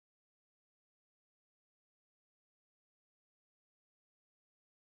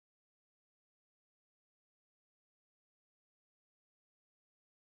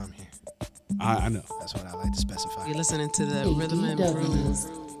I know. That's what I like to specify. You're listening to the Rhythm and Blues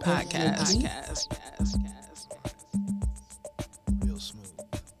podcast. Real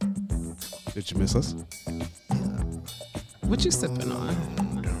smooth. Did you miss us? What you sipping on?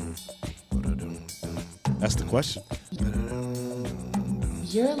 That's the question.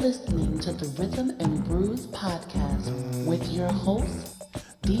 You're listening to the Rhythm and Blues podcast with your host,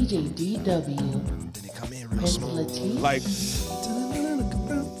 DJ DW, Did it come in real Prince smooth? Latif, Like,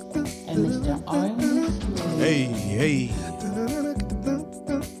 and Mr. Arnold. hey.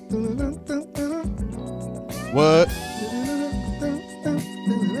 What?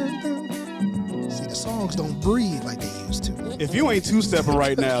 See, the songs don't breathe like they used to. If you ain't two-stepping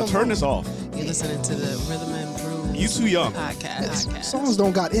right now, turn this off. You're listening to the Rhythm and Blues You too young. podcast. Songs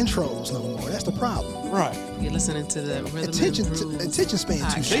don't got intros no more. That's the problem. Right. You're listening to the Rhythm Attention, and Blues attention span too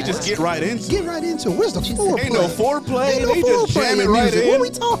podcast. short. They just get right into Get it. right into it. Where's the foreplay? Ain't no foreplay. Ain't no They just foreplay jam it in right music. in. What we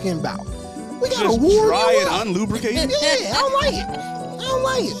talking about? We got to Just warm dry you and up. unlubricated. Yeah, I don't like it. I don't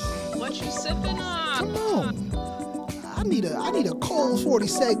like it. What you sipping on? Come on. I need a cold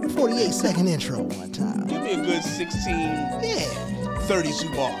 48 second intro one time. Give me a good 16, Yeah. 32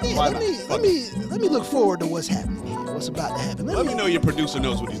 bars. Yeah, Why let not? me look forward to what's happening here. What's about to happen. Let me know your producer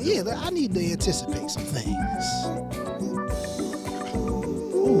knows what he's doing. Yeah, I need to anticipate some things.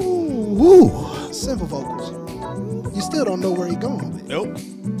 Ooh, simple vocals. You still don't know where you're going with it. Nope.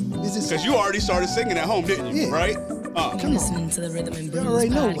 Is this? Because you already started singing at home, didn't you? Yeah. Right? Come Listening to the Rhythm and Blues already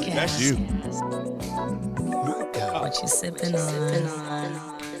know what- podcast. That's you. My God. What you sipping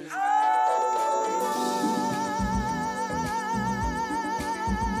on?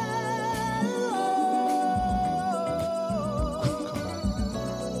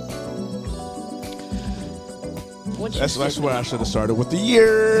 That's where I should have started with the year.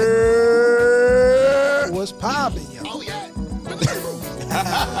 What's popping, yo? Oh yeah.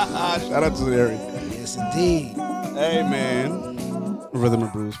 Shout out to the area. Yes, indeed. Hey, man. Rhythm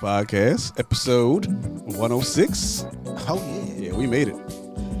and Blues Podcast, episode 106. Oh yeah. Yeah, we made it.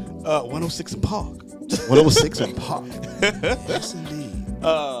 106 in Park. 106 in Park. Yes, indeed.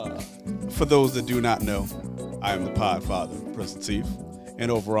 For those that do not know, I am the Podfather, Prince Latif. And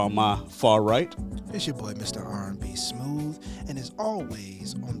over on my far right, It's your boy, Mr. R&B Smooth, and as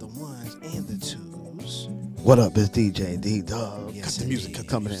always, on the ones and the twos. What up, it's DJ D-Dub. Yes, Cut the music indeed.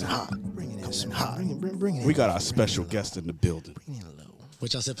 coming in hot. Bring it in Coming smooth. hot. Bring it we in. got our special guest in the building. Bring it low.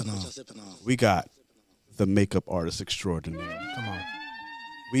 What y'all sipping on? We got the makeup artist extraordinaire. Come on.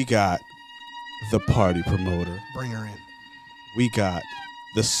 We got the party promoter. Bring her in. We got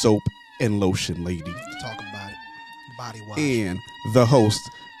the soap and lotion lady. Let's talk about it. Body wash. And the host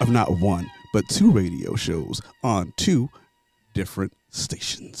of not one, but two radio shows on two different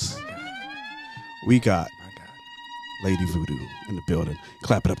stations. We got My God. Lady Voodoo in the building.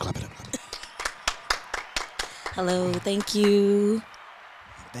 Clap it up, clap it up. Clap it up. Hello, thank you.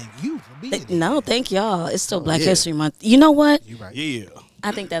 Thank you for being here. No, thank y'all. It's still Black yeah. History Month. You know what? You right. Yeah.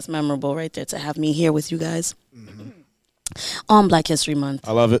 I think that's memorable right there to have me here with you guys on Black History Month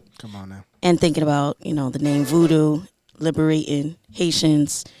I love it. Come on now. and thinking about, the name Voodoo, liberating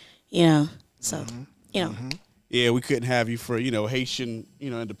Haitians, so, Yeah, we couldn't have you for, Haitian,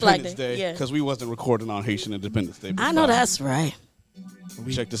 Independence Day, Day. yeah. Because we wasn't recording on Haitian Independence Day. I know that's right.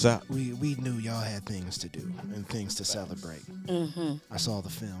 Check this out. We knew y'all had things to do and things to celebrate. Mm-hmm. I saw the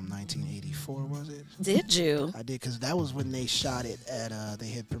film 1984, was it? Did you? I did, because that was when they shot it at, they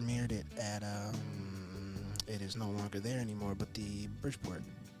had premiered it at, it is no longer there anymore, but the Bridgeport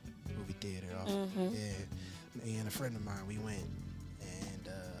movie theater. Yeah, me and a friend of mine, we went, and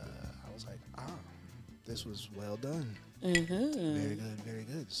I was like, this was well done. Mm-hmm. Very good, very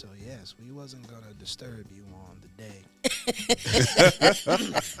good. So yes, we wasn't gonna disturb you on the day.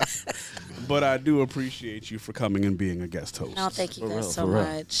 But I do appreciate you for coming and being a guest host. No, thank you For guys real, so for real.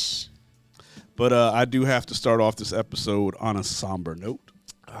 much. But I do have to start off this episode on a somber note.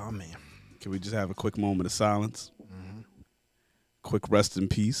 Oh man. Can we just have a quick moment of silence? Quick rest in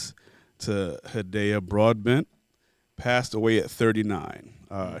peace to Hedaya Broadbent, passed away at 39.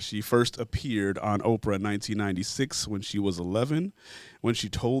 She first appeared on Oprah in 1996 when she was 11, when she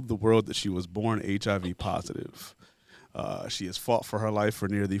told the world that she was born HIV positive. She has fought for her life for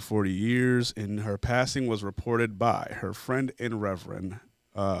nearly 40 years, and her passing was reported by her friend and Reverend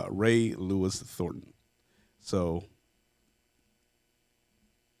Ray Lewis Thornton. So,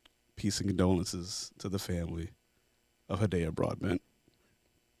 peace and condolences to the family of Hedaya Broadbent.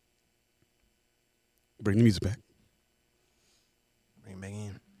 Bring the music back. Bring it back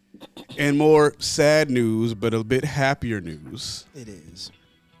in. And more sad news, but a bit happier news. It is.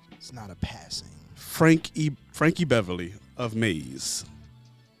 It's not a passing. Frankie Beverly of Maze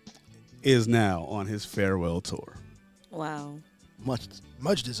is now on his farewell tour. Wow. Much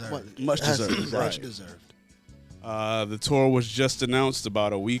deserved. Much deserved. Much Right. deserved. The tour was just announced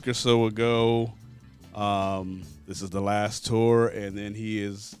about a week or so ago. This is the last tour, and then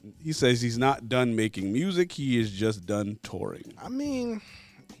he says he's not done making music. He is just done touring. I mean,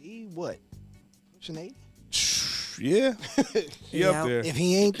 he what? Pushing 80? Yeah. He Yeah. up there. If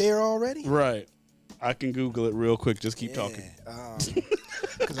he ain't there already? Right. I can Google it real quick. Just keep talking.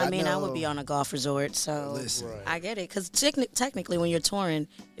 'Cause I mean, I know- would be on a golf resort, so Listen. Right. I get it. Because technically, when you're touring,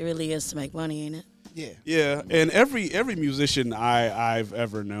 it really is to make money, ain't it? Yeah. Yeah, and every musician I've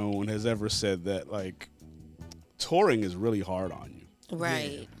ever known has ever said that, like, touring is really hard on you.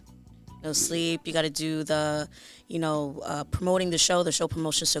 Right. No sleep. You got to do the, promoting the show. The show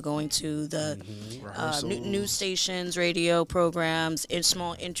promotion, so going to the news stations, radio programs,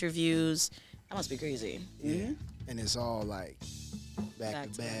 small interviews. That must be crazy. Yeah. And it's all like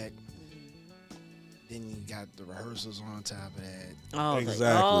back to back. Then you got the rehearsals on top of that. Oh,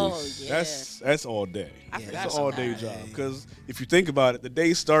 Exactly. yeah. that's all day. I forgot That's about an all day that. job. Because if you think about it, the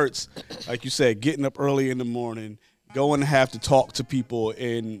day starts, like you said, getting up early in the morning, going to have to talk to people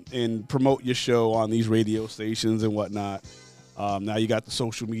and promote your show on these radio stations and whatnot. Now you got the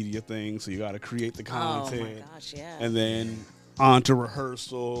social media thing, so you got to create the content. Oh my gosh, yeah. And then on to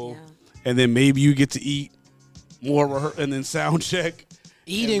rehearsal. Yeah. And then maybe you get to eat more and then sound check.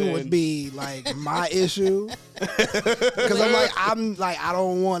 Eating then- would be like my issue because I'm like I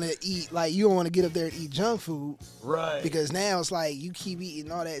don't want to eat, like, you don't want to get up there and eat junk food, Right. because now it's like you keep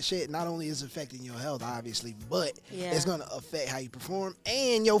eating all that shit. Not only is it affecting your health, obviously, but Yeah. it's gonna affect how you perform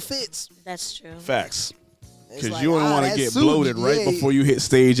and your fits. That's true. Facts. It's Because like, you don't want to that get suit, bloated right yeah. before you hit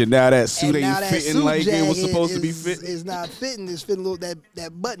stage, and now that suit And now ain't that fitting suit like it was jacket supposed to be is- fitting. It's not fitting. It's fitting a little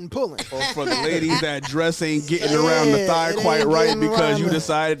that button pulling. Or for the ladies, that dress ain't getting around the Yeah, thigh it quite ain't right getting because around you the-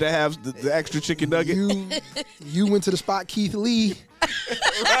 decided to have the extra chicken nugget. You went to the spot Keith Lee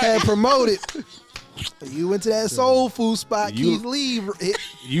had promoted. You went to that soul food spot You- Keith Lee.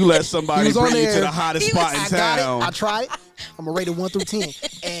 You let He somebody was on bring you to there. the hottest spot in I got it. town. I tried it. I'm gonna rate it 1 through 10,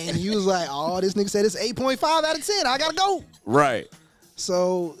 and you was like, "Oh, this nigga said it's 8.5 out of 10. I gotta go." Right.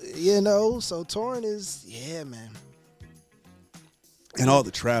 So so touring is, yeah, man. And all the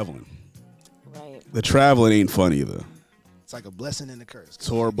traveling. Right. The traveling ain't fun either. It's like a blessing and a curse.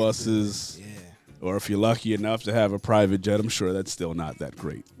 Tour buses, Yeah. or if you're lucky enough to have a private jet, I'm sure that's still not that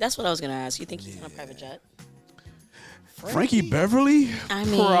great. That's what I was gonna ask. You think he's on a private jet? Frankie Beverly? I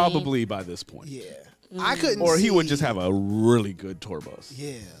mean- Probably by this point. Yeah. I couldn't. Or he would see- just have a really good tour bus.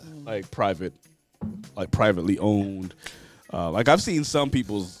 Yeah. Like privately owned. Like I've seen some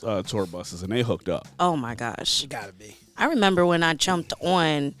people's tour buses and they hooked up. Oh my gosh. It gotta be. I remember when I jumped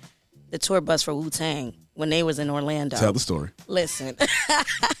on the tour bus for Wu-Tang when they was in Orlando. Tell the story. Listen,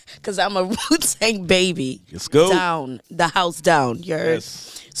 because I'm a Wu-Tang baby. Let's go. Down, the house down, you heard?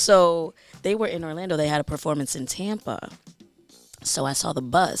 Yes. So they were in Orlando. They had a performance in Tampa. So I saw the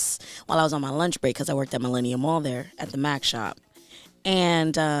bus while I was on my lunch break because I worked at Millennium Mall there at the Mac shop.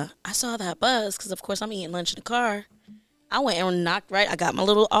 And I saw that bus because, of course, I'm eating lunch in the car. I went and knocked right. I got my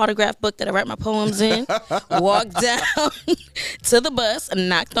little autograph book that I write my poems in, walked down to the bus and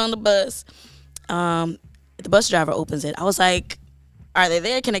knocked on the bus. The bus driver opens it. I was like, are they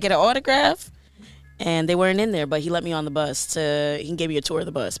there? Can I get an autograph? And they weren't in there, but he let me on the bus. He gave me a tour of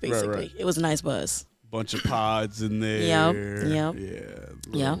the bus, basically. right. It was a nice bus. Bunch of pods in there. Yep. Yeah.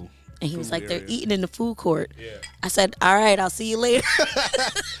 Yeah. little And he was food like, they're area. eating in the food court. Yeah. I said, all right, I'll see you later.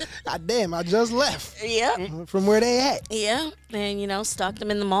 God damn, I just left Yeah. from where they at. Yeah. And, stalked them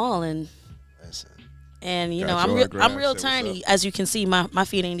in the mall. And Listen. I'm Got your real autograph, real say what's tiny. As you can see, my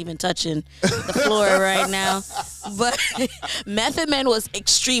feet ain't even touching the floor right now. But Method Man was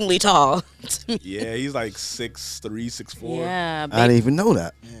extremely tall to me. Yeah, he's like 6'3", 6'4". Yeah. I didn't even know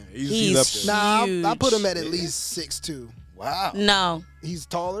that. He's up there. Nah, I put him at huge. least 6'2". Wow. No, He's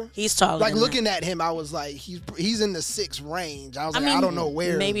taller. he's taller. Like, than looking at him, I was like, he's in the 6 range. I was like, mean, I don't know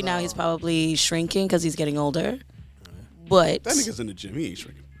where. Maybe now he's probably shrinking because he's getting older. But That nigga's in the gym. He ain't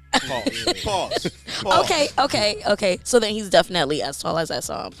shrinking. Pause. Pause. okay. So then he's definitely as tall as I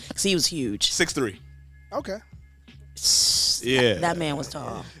saw him because he was huge. 6'3". Okay. Yeah. That man was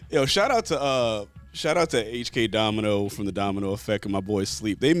tall. Yo, shout out to HK Domino from the Domino Effect and my boy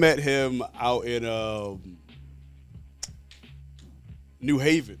Sleep. They met him out in New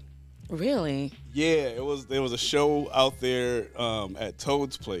Haven. Really? Yeah, there was a show out there at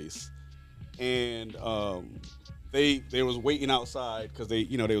Toad's place, and they was waiting outside because they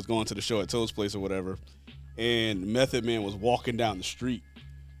was going to the show at Toad's place or whatever, and Method Man was walking down the street,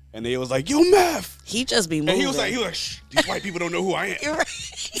 and they was like, "Yo, Meth." He just be moving. And he was like, "Shh, these white people don't know who I am." You're right.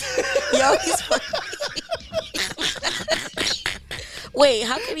 Yo, he's funny. Wait,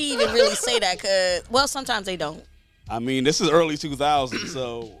 how can he even really say that? Cause well, sometimes they don't. I mean, this is early 2000s,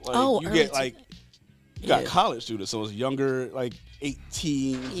 so like, you get like you got Yeah. college students, so it's younger, like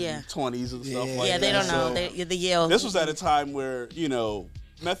 18s, Yeah. and 20s and stuff like that. Yeah, they don't know. So The Yale. this was at a time where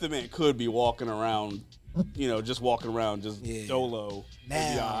Method Man could be walking around, just walking around, just dolo.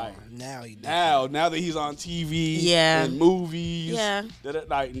 Now Now that he's on TV Yeah. and movies, Yeah.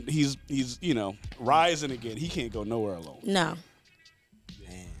 like, he's rising again. He can't go nowhere alone. No.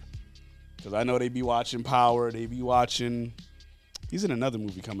 Because I know they be watching Power. They be watching. He's in another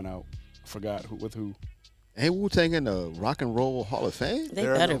movie coming out. I forgot with who. Ain't Wu-Tang in the Rock and Roll Hall of Fame?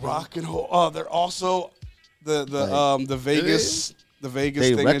 They're in better the be. Rock and Roll. Oh, they're also the Vegas They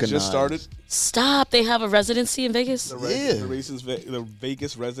thing that recognize. just started. Stop. They have a residency in Vegas. The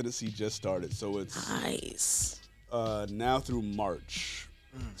Vegas residency just started, so it's Nice. now through March.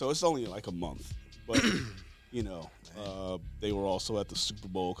 So it's only like a month, but they were also at the Super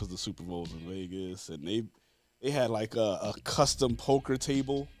Bowl because the Super Bowl's in Vegas, and they had like a custom poker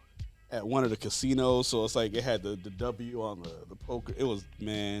table at one of the casinos. So it's like it had the W on the poker. It was,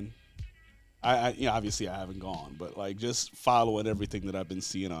 man. I obviously I haven't gone, but like just following everything that I've been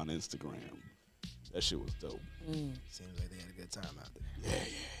seeing on Instagram, that shit was dope. Seems like they had a good time out there.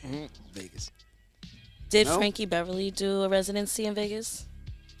 Yeah. Vegas. Did No? Frankie Beverly do a residency in Vegas?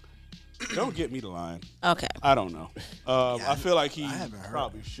 Don't get me to line. Okay. I don't know. I feel like he haven't heard.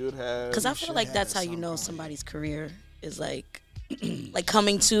 probably should have. Because I feel should like that's have how you some know point. somebody's career is like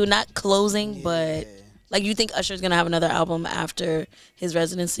coming to, not closing, but like you think Usher's gonna have another album after his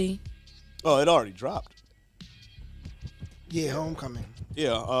residency? Oh, it already dropped. Yeah, Homecoming.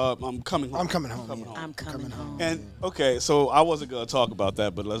 Yeah, I'm coming home. I'm coming home. I'm coming home. And okay, so I wasn't gonna talk about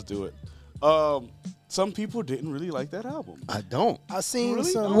that, but let's do it. Some people didn't really like that album. I don't. I seen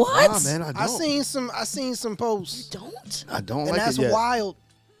Really? some. What? Nah, man, I don't. I seen some posts, Don't? I don't and like that's it yet. wild.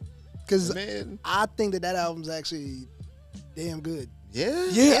 Because Man. I think that album's actually damn good. Yeah?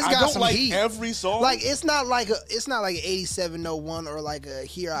 Yeah, It's I got don't some like heat. every song. Like it's not like 8701 or like a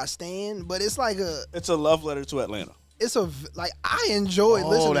Here I Stand, but it's like it's a love letter to Atlanta. like I enjoyed Oh,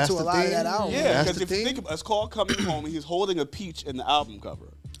 listening that's to a the lot of thing? that album. Yeah, That's because the if you thing? think about it, it's called Coming Home, and he's holding a peach in the album cover.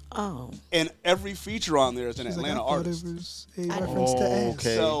 Oh. And every feature on there is an It's like, I Atlanta thought artist. it was a reference to ass.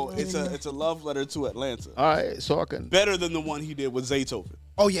 okay. So it's a love letter to Atlanta. All right, so I can. Better than the one he did with Zaytoven.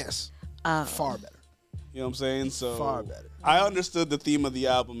 Oh yes, Oh. far better. You know what I'm saying? So Far better. I understood the theme of the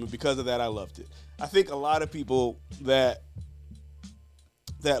album, and because of that, I loved it. I think a lot of people that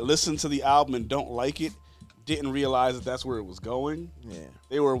listen to the album and don't like it didn't realize that that's where it was going. Yeah,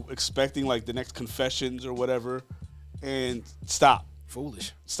 They were expecting like the next Confessions or whatever, and stop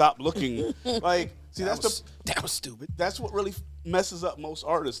looking. Like, see, that was stupid. that's what really messes up most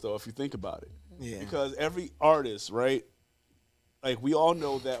artists, though, if you think about it. Yeah, Because every artist, right? Like, we all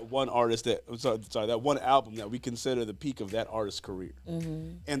know that one artist that one album that we consider the peak of that artist's career.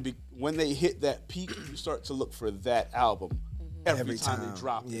 And when they hit that peak, you start to look for that album every time they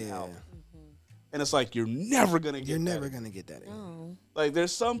drop an album. And it's like, you're never going to get You're that never again. gonna get that. Again. Like,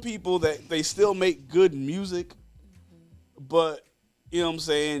 there's some people that they still make good music, but, you know what I'm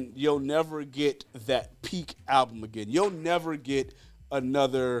saying, you'll never get that peak album again. You'll never get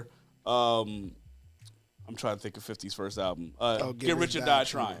another, I'm trying to think of 50's first album, Get Rich or Die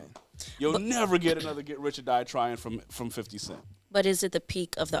Trying. You'll never get another Get Rich or Die Trying from 50 Cent. But is it the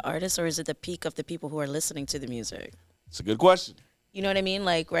peak of the artist or is it the peak of the people who are listening to the music? It's a good question. You know what I mean?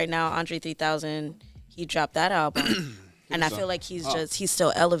 Like right now, Andre 3000, he dropped that album. And I feel like he's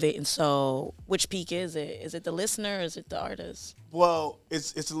still elevating. So which peak is it? Is it the listener or is it the artist? Well,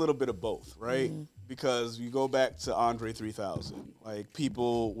 it's a little bit of both, right? Because you go back to Andre 3000, like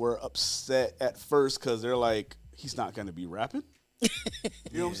people were upset at first because they're like, he's not going to be rapping. You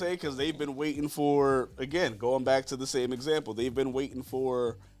know what I'm saying? Because they've been waiting for, again, going back to the same example, they've been waiting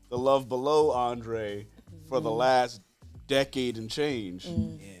for the Love Below Andre for the last decade and change,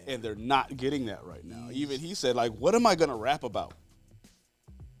 and they're not getting that right now. Even he said, like, what am I going to rap about?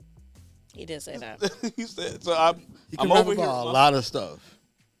 He did say that. He said, so I'm You can rap over here. about a lot of stuff.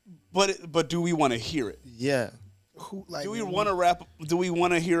 But do we want to hear it? Yeah. Who like? Do we want to rap? Do we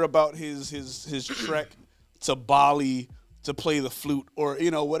want to hear about his trek to Bali to play the flute or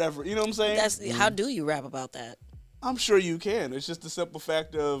whatever? You know what I'm saying? That's how do you rap about that? I'm sure you can. It's just the simple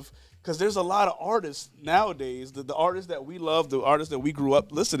fact of because there's a lot of artists nowadays. The artists that we love, the artists that we grew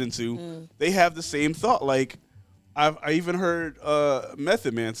up listening to, they have the same thought. Like I even heard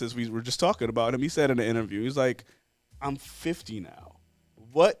Method Man, since we were just talking about him. He said in an interview, he's like, "I'm 50 now.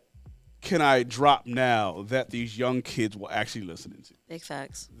 what can I drop now that these young kids will actually listen to? Big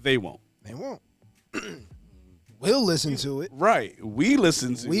facts. They won't. They won't. We'll listen to it. Right. We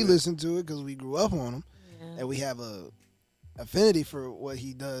listen to it. We listen to it because we grew up on him, and we have a affinity for what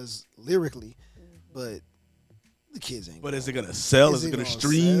he does lyrically. But the kids ain't. But is it gonna sell? Is it gonna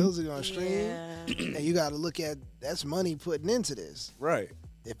stream? Is it gonna stream? Yeah. And you got to look at that's money putting into this. Right.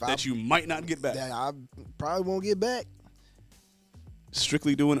 That you might not get back. That I probably won't get back.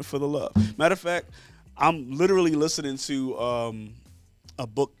 Strictly doing it for the love. Matter of fact, I'm literally listening to a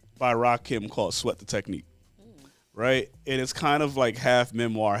book by Rakim called Sweat the Technique. Right? And it's kind of like half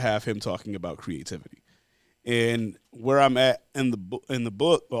memoir, half him talking about creativity. And where I'm at in the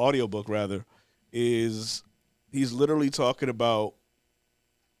book, the audio book rather, is he's literally talking about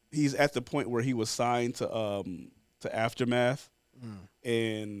he's at the point where he was signed to Aftermath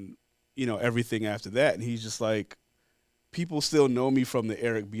and everything after that, and he's just like, people still know me from the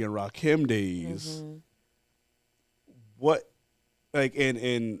Eric B and Rakim days. What like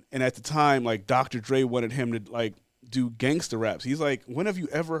and at the time, like Dr. Dre wanted him to like do gangster raps. He's like, when have you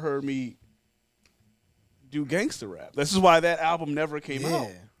ever heard me do gangster rap? This is why that album never came out.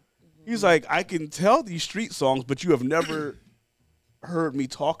 He's like, I can tell these street songs, but you have never heard me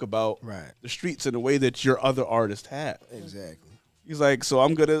talk about the streets in a way that your other artists have. Exactly. He's like, so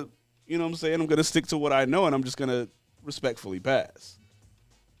I'm gonna, I'm gonna stick to what I know, and I'm just gonna respectfully pass.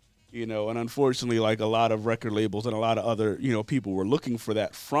 And unfortunately, like a lot of record labels and a lot of other, people were looking for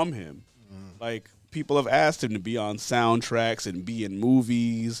that from him. Like people have asked him to be on soundtracks and be in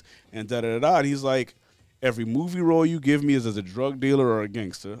movies and da-da-da-da. And he's like, every movie role you give me is as a drug dealer or a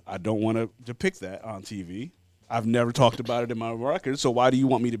gangster. I don't want to depict that on TV. I've never talked about it in my record, so why do you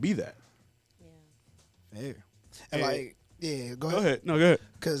want me to be that? Fair. And like, go ahead. Go ahead. No, go ahead.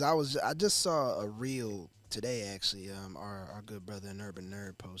 Because I just saw a reel today, actually. Our good brother and Urban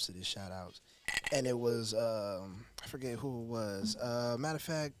Nerd posted his shout outs. And it was, I forget who it was. Matter of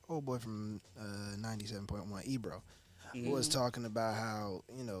fact, old boy from 97.1, Ebro, was talking about how,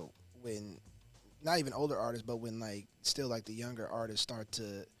 when, not even older artists, but when like, still like the younger artists start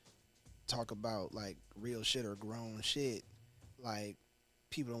to talk about like real shit or grown shit, like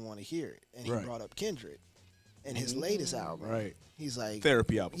people don't want to hear it. And he brought up Kendrick and his latest album. Right. He's like,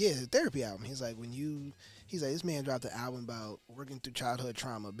 therapy album. Yeah, therapy album. He's like, he's like, this man dropped an album about working through childhood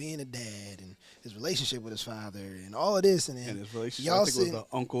trauma, being a dad, and his relationship with his father, and all of this, and his relationship. Y'all I think it was the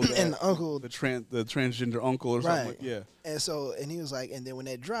uncle, and the uncle, the transgender uncle or something. Yeah. And he was like, and then when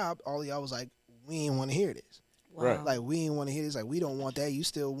that dropped, all of y'all was like, we ain't want to hear this. Wow. Right. Like we ain't want to hear this. Like we don't want that. You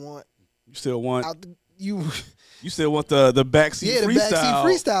still want you still want you still want the backseat freestyle. The backseat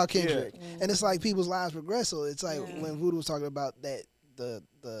freestyle Kendrick. And it's like people's lives progress. So it's like when Voodoo was talking about that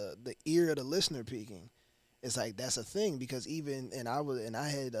the ear of the listener peaking. It's like that's a thing because I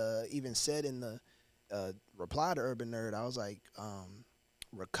had even said in the reply to Urban Nerd, I was like,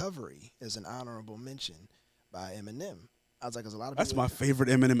 Recovery is an honorable mention by Eminem. I was like, because a lot of people, that's my favorite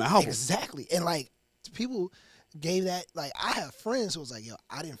Eminem album. Exactly. And like people gave that, like I have friends who was like, yo,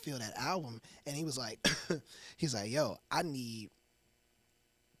 I didn't feel that album. And he was like, he's like, yo, I need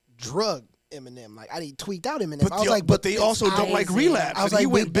drug Eminem. Like I need tweaked out Eminem. But I was like, but they also don't like Relapse. I was like, he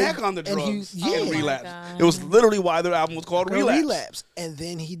went back on the drugs and Relapse. It was literally why their album was called Relapse. And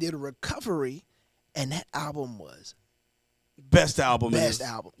then he did a Recovery, and that album was best album. Yeah.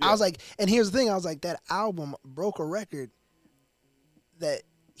 I was like, and here's the thing, I was like, that album broke a record that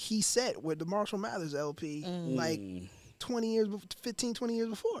he set with the Marshall Mathers LP like 20 years, 15, 20 years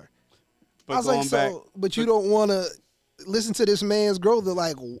before. But I was like, so, but you don't want to listen to this man's growth,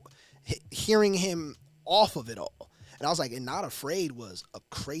 like hearing him off of it all. And I was like, and Not Afraid was a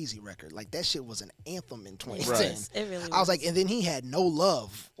crazy record. Like that shit was an anthem in 2010. Right. It really was. I was like, and then he had No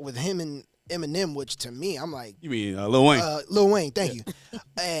Love with him and Eminem, which to me, I'm like, you mean Lil Wayne? Lil Wayne, thank you.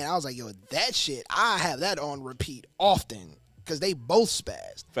 And I was like, yo, that shit, I have that on repeat often because they both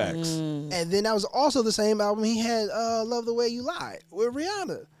spazzed. Facts. And then that was also the same album he had, Love the Way You Lie with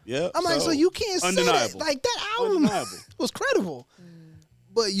Rihanna. Yeah. I'm like, so you can't say that. Like that album was credible,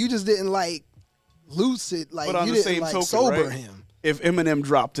 but you just didn't like lucid, like you didn't like token, sober him. If Eminem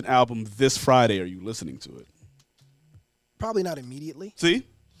dropped an album this Friday, are you listening to it? Probably not immediately. See?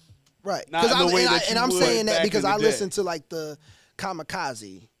 Right. Not in the way that you and I'm would saying that back because in the I day. listened to like the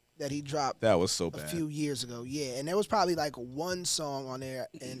Kamikaze that he dropped. That was so bad. A few years ago. Yeah. And there was probably like one song on there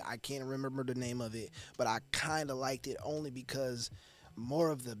and I can't remember the name of it, but I kind of liked it only because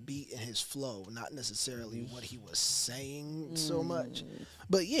more of the beat and his flow, not necessarily what he was saying so much.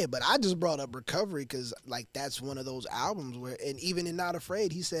 But yeah, but I just brought up Recovery because like that's one of those albums where, and even in Not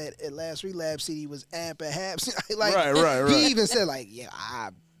Afraid, he said at Last Relapse CD was amp and haps. Like, right. He even said like, yeah,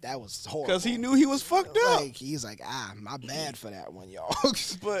 that was horrible. Because he knew he was fucked up. Like, he's like, my bad for that one, y'all.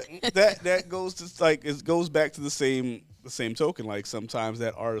 But that goes to like it goes back to the same token. Like sometimes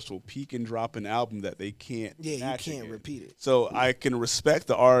that artist will peak and drop an album that they can't. Yeah, you match can't again. repeat it. So I can respect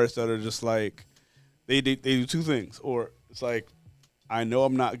the artists that are just like they do two things, or it's like I know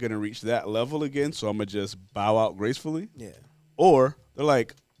I'm not gonna reach that level again, so I'm gonna just bow out gracefully. Yeah. Or they're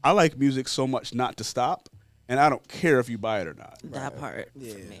like, I like music so much not to stop, and I don't care if you buy it or not. That part.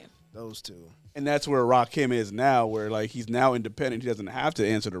 Yeah, For me. those two. And that's where Rakim is now, where like he's now independent. He doesn't have to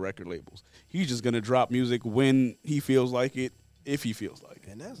answer the record labels. He's just gonna drop music when he feels like it, if he feels like it.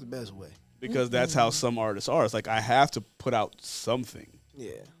 And that's the best way. Because that's how some artists are. It's like I have to put out something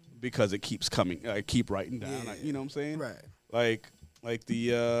Yeah. because it keeps coming. I keep writing down. Yeah. You know what I'm saying? Right. Like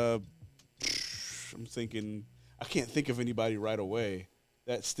the I'm thinking I can't think of anybody right away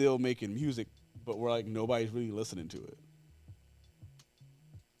that's still making music, but we're like nobody's really listening to it.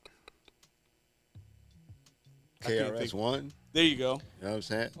 KRS-One. There you go. You know what I'm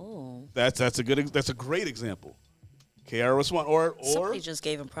saying? Oh. That's a great example. KRS-One or Somebody just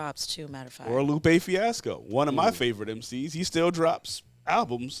gave him props too, matter of fact. or Lupe Fiasco, one of my favorite MCs. He still drops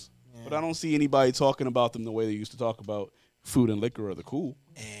albums, but I don't see anybody talking about them the way they used to talk about Food and Liquor or The Cool.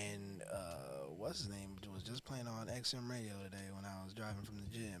 And what's his name was just playing on XM radio today when I was driving from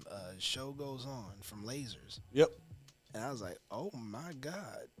the gym. Show Goes On from Lasers. Yep. And I was like, oh my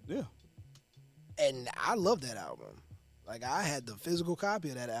God. Yeah. And I love that album. Like I had the physical copy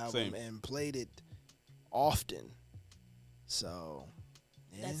of that album Same. and played it often. So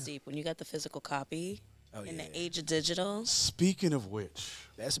yeah. That's deep. When you got the physical copy Oh, in yeah. the age of digital. Speaking of which,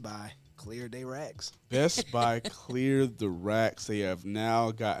 Best Buy cleared their racks. Best Buy cleared the racks. They have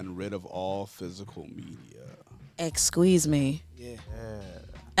now gotten rid of all physical media. Excuse me. Yeah.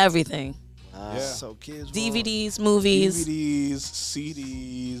 Everything. Yeah. So kids DVDs, movies. DVDs,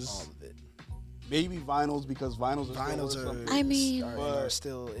 CDs, all of it. maybe vinyls because vinyls are Vinyls still are, I mean- are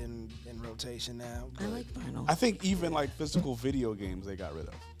still in rotation now. I but like vinyl. I think even like physical video games they got rid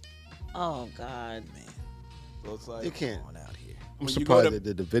of. Oh, God. So it's like You can't. on out here. I'm When you go surprised to- they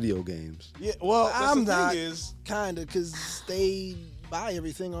did the video games. yeah. Well, that's I'm the not thing is kind of because they buy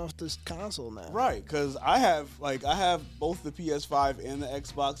everything off this console now. right because I have both the PS5 and the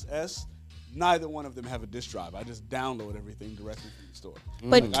Xbox S. Neither one of them have a disc drive. I just download everything directly from the store.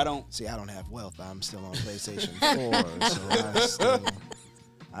 But- Like, I don't. See, I don't have wealth. I'm still on PlayStation 4, so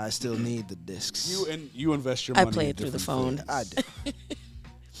I still need the discs. You invest your I money. play in it through the different phone. I do.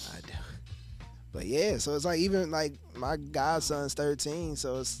 I do. But yeah, so it's like even like my godson's 13,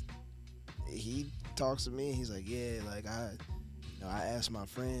 so he talks to me. He's like, yeah, like I asked my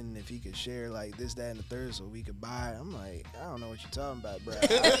friend if he could share like this, that, and the third, so we could buy it. I'm like, I don't know what you're talking about, bro.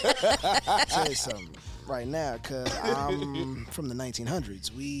 I'll tell you something right now, cause I'm from the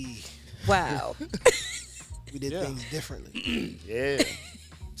 1900s. We Wow. did Yeah. things differently. Yeah.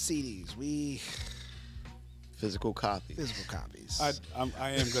 CDs, Physical copy. physical copies. I am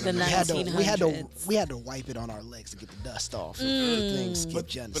The gonna. we had to wipe it on our legs to get the dust off. Things skip,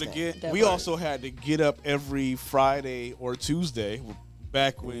 you But understand? again, That we part. also had to get up every Friday or Tuesday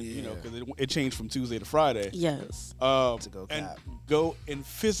back when because it changed from Tuesday to Friday. Yes. To go and cop. go and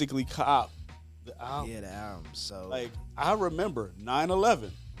physically cop the album. Yeah, the album. So Like I remember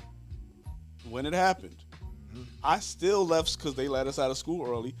 9/11 when it happened. I still left because they let us out of school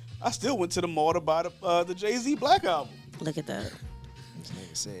early. I still went to the mall to buy the Jay-Z Black album. Look at that. this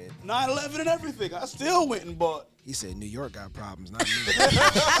nigga said 9/11 and everything. I still went and bought. he said New York got problems, not me.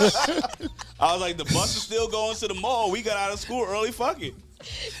 I was like, the bus is still going to the mall. We got out of school early. Fuck it.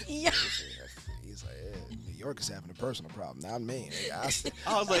 Yeah. He's like, yeah, New York is having a personal problem, not me.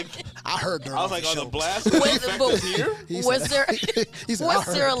 I was like, I heard dirt I was off like, his are the shoulders. blasts Was, affected here? He was said- there he said, I was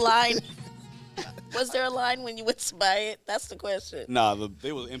there a heard. line? Was there a line when you went to buy it? That's the question. Nah,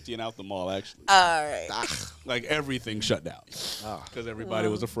 they was emptying out the mall actually. All right. Like everything shut down because everybody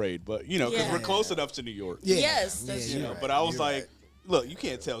was afraid. But because Yeah. we're close enough to New York. Yeah, Yes, yeah, that's you're true. right, But I was you're like, right. look, you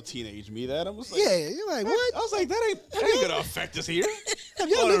can't tell teenage me that. I was like, Yeah, you're like, what? I was like, that ain't gonna affect us here. Have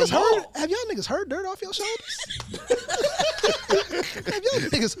y'all Go to the niggas mall. heard? Have y'all niggas heard dirt off your shoulders? Have y'all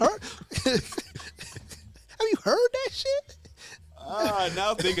niggas heard? Have you heard that shit?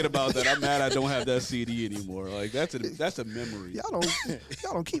 Now thinking about that, I'm mad I don't have that CD anymore. Like that's a memory. Y'all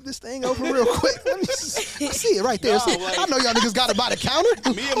don't keep this thing open real quick. Let me see, I see it right there. See, I know y'all niggas got it by the counter.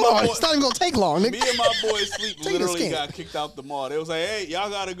 Me and my boy, it's not even gonna take long, nigga. Me and my boy Sleep literally got kicked out the mall. They was like, "Hey, y'all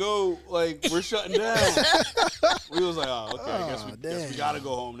gotta go. Like we're shutting down." We was like, "Oh, okay. I guess we gotta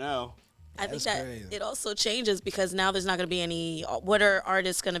go home now." I think that it also changes because now there's not going to be any. What are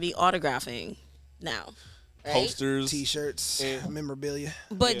artists going to be autographing now? Right? Posters, T-shirts, memorabilia.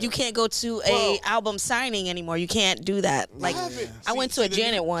 But you can't go to a album signing anymore. You can't do that. Like I went to a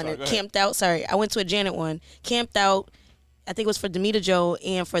Janet one and camped out. Sorry, I went to a Janet one, camped out. I think it was for Demita Joe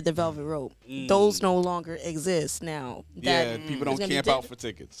and for the Velvet Rope. Those no longer exist now. People don't camp out for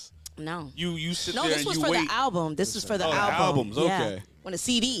tickets. No. You sit no, there this and was you for wait. the album. This was for the album. Albums, okay. Yeah. When the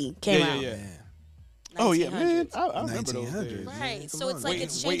CD came out. Yeah. Oh yeah, man! I remember those days. Right, so it's like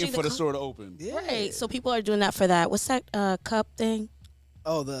it's changing waiting for the store to open. Yeah. Right, so people are doing that for that. What's that cup thing?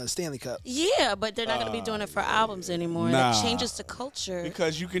 Oh, the Stanley Cup. Yeah, but they're not going to be doing it for albums anymore. Nah. That changes the culture.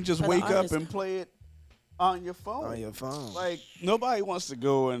 Because you can just wake up and play it on your phone. On your phone. Like nobody wants to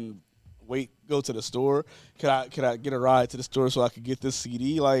go and go to the store. Can I get a ride to the store so I could get this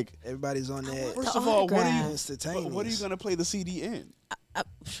CD? Like everybody's on that. First of all, what are you going to play the CD in?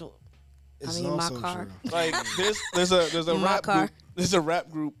 Sure. It's in my car. True. Like there's a rap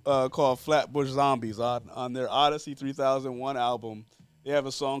group called Flatbush Zombies on their Odyssey 3001 album. They have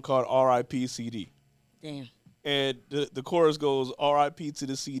a song called R.I.P. CD. Damn. And the chorus goes, R.I.P. to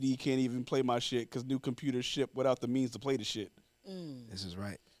the CD, can't even play my shit because new computers ship without the means to play the shit. This is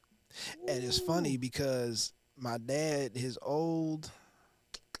right. And it's funny because my dad, it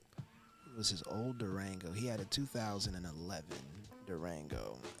was his old Durango. He had a 2011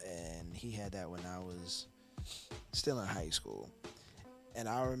 Durango, and he had that when I was still in high school. And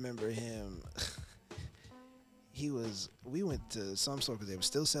I remember him, we went to some store because they were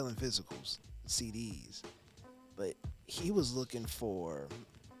still selling physicals, CDs, but he was looking for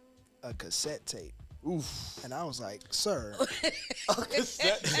a cassette tape. Oof. And I was like, sir. A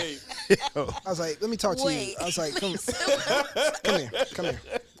cassette tape. I was like, let me talk to you. I was like, come here.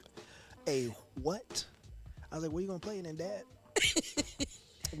 A what? I was like, where you gonna play it in, Dad?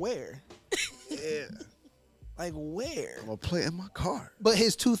 Where? Yeah. Like where? I'm gonna play it in my car. But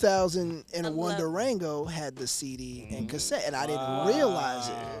his 2001 Durango had the CD and cassette, and I didn't realize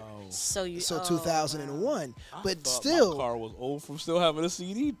it. So 2001, but My still, car was old from still having a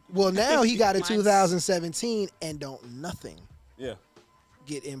CD. well, now he got a 2017 and don't nothing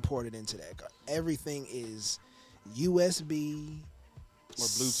get imported into that car. Everything is USB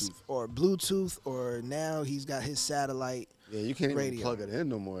or Bluetooth, or now he's got his satellite. Yeah, you can't radio. even plug it in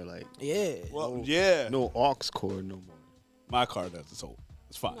no more. Like no aux cord no more. My car does.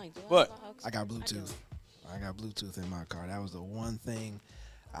 It's fine. But I got Bluetooth. I got Bluetooth in my car. That was the one thing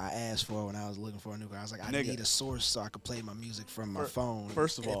I asked for when I was looking for a new car. I was like, I need a source so I could play my music from my phone.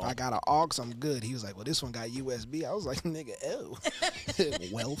 First of all, if I got an aux, I'm good. He was like, well, this one got USB. I was like, nigga, ew.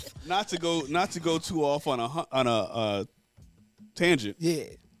 Wealth. Not to go too off on a tangent. Yeah.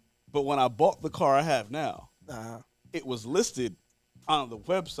 But when I bought the car I have now, it was listed on the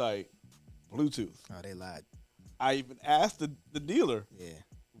website Bluetooth. Oh, they lied. I even asked the dealer. Yeah.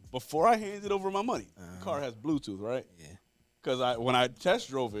 Before I handed over my money, the car has Bluetooth, right? Yeah. Because when I test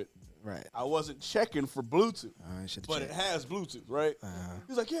drove it, right, I wasn't checking for Bluetooth, but checked. It has Bluetooth, right?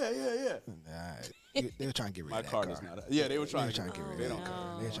 He's like, yeah. They were trying to get rid of that car. My car does not. Yeah, they were trying to get rid of that car.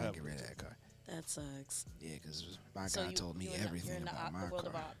 car. They were trying to get rid of that car. That sucks. Yeah, because my guy told me everything about my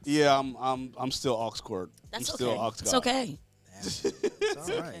car. Yeah, I'm still aux cord. That's I'm still aux It's okay. It's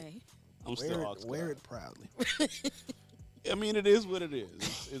all right. I'm still aux cord. Wear it proudly. I mean, it is what it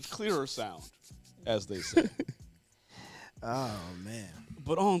is. It's clearer sound, as they say. Oh, man.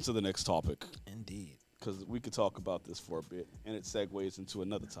 But on to the next topic. Indeed. Because we could talk about this for a bit, and it segues into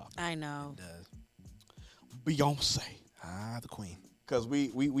another topic. I know. It does. Beyonce. The queen. Because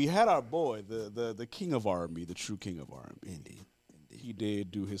we had our boy, the king of R&B, the true king of R&B. Indeed. He did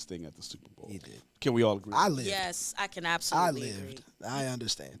do his thing at the Super Bowl. He did. Can we all agree? I lived. Yes, I can absolutely agree. I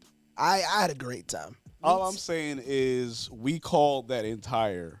understand. I had a great time. All I'm saying is we called that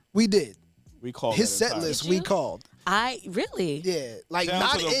entire. We did. We called his set list. We called. I really. Yeah, like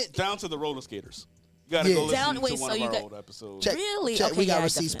down to the roller skaters. You gotta go listen to one of our old episodes. Really? Check. Okay, we got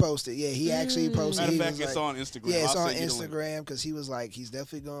receipts posted. Yeah, he actually posted. Matter of fact, it's on Instagram. Yeah, it's on Instagram because he was like, he's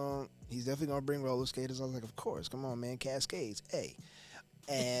definitely gonna bring roller skaters. I was like, of course, come on, man, Cascades, hey.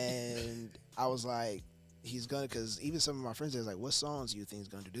 And I was like, he's gonna, because even some of my friends, they was like, what songs do you think he's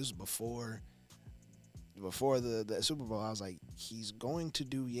gonna do? This was before the Super Bowl. I was like, he's going to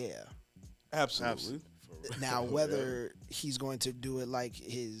do Absolutely. Now, whether he's going to do it like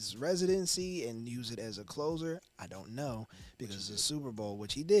his residency and use it as a closer, I don't know, because it's a Super Bowl,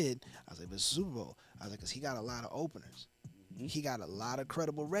 which he did. I was like, it's a Super Bowl. I was like, because he got a lot of openers. He got a lot of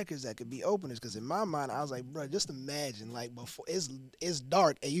credible records that could be openers. Because in my mind, I was like, bro, just imagine, like, before it's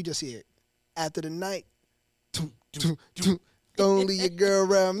dark and you just hear after the night, don't leave your girl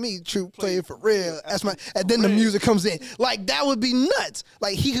around me, true play for real. That's my, and then the music comes in. Like, that would be nuts.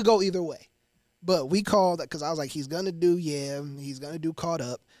 Like, he could go either way. But we called, because I was like, he's gonna do Caught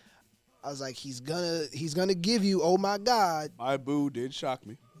Up. I was like, he's gonna give you Oh My God. My boo did shock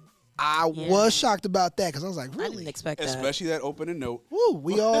me. I was shocked about that, because I was like, really? I didn't expect that. Especially that opening note. Woo,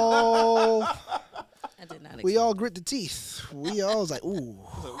 we all I did not expect we all grit the teeth. We all was like, ooh.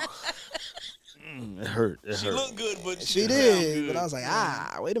 It hurt. She looked good, but She did. But I was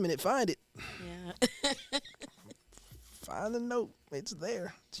like, wait a minute, find it. Yeah. Find the note. It's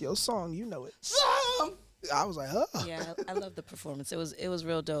there. It's your song. You know it. Song. I was like, huh. Yeah, I love the performance. It was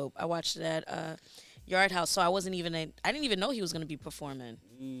real dope. I watched it at Yard House, so I didn't even know he was gonna be performing.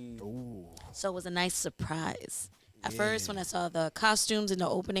 Ooh. So it was a nice surprise. At first, when I saw the costumes in the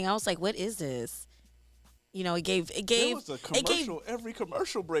opening, I was like, "What is this?" You know, it gave. There was a commercial every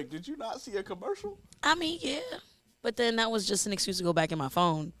commercial break. Did you not see a commercial? I mean, yeah, but then that was just an excuse to go back in my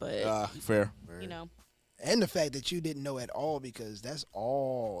phone. But Fair. you know, And the fact that you didn't know at all, because that's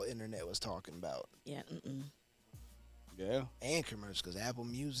all internet was talking about. yeah. Yeah. And commercials, because Apple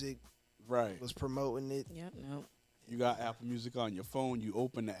Music Right. was promoting it. Yeah, no. You got Apple Music on your phone. You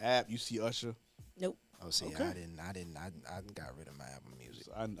open the app. You see Usher. Nope. Oh, see, Okay. I got rid of my Apple Music.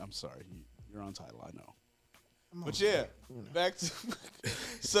 So I'm sorry. You're on title. I know. I'm But on- yeah, back to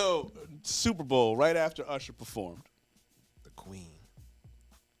so Super Bowl right after Usher performed. The Queen.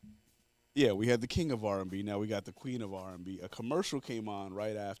 Yeah, we had the king of R&B. Now we got the queen of R&B. A commercial came on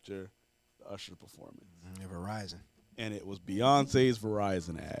right after the Usher performance, Verizon. and it was Beyonce's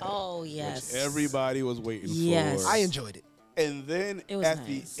Verizon ad. Oh yes. Which everybody was waiting Yes. for. I enjoyed it. And then It was at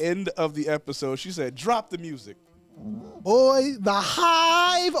nice. the end of the episode, she said, "Drop the music." Boy, the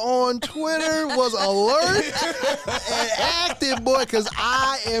hive on Twitter was alert and active, boy, because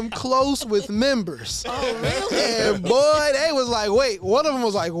I am close with members. Oh really? And boy, they was like, wait. One of them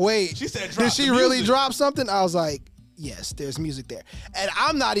was like, wait. She said, "Drop did she the really music." drop something? I was like, yes, there's music there. And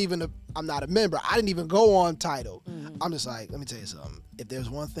I'm not a member. I didn't even go on Tidal. I'm just like, let me tell you something. If there's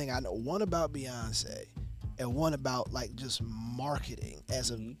one thing I know, one about Beyonce and one about like just marketing as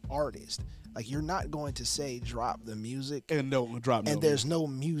an artist, like you're not going to say drop the music And no, drop no and there's no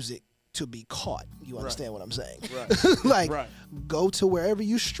music to be caught. You understand what I'm saying? Right. Like, Right. go to wherever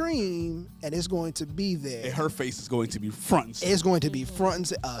you stream and it's going to be there. And her face is going to be front and center. It's going to be front and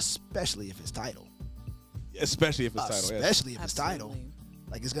center, especially if it's title. Especially if it's title. Yes. Especially if it's title. Absolutely.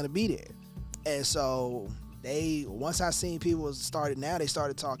 Like, it's going to be there. And so, once I seen people started, now they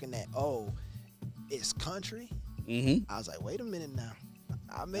started talking that, oh, it's country. Mm-hmm. I was like, wait a minute now.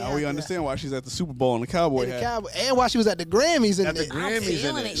 Now we understand why she's at the Super Bowl in the cowboy hat. And while she was at the Grammys. At the Grammys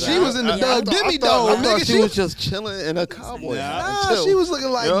feeling in it. it. She was in the Yeah. Doug Dimmy I Dome. thought Nigga, she was just chilling in a cowboy Nah. hat. Nah, until- she was looking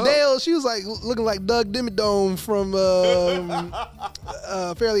like Yeah. Dale. She was like looking like Doug Dimmy Dome from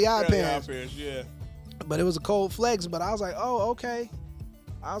Fairly Odd Parents. Yeah. But it was a cold flex. But I was like, oh, okay.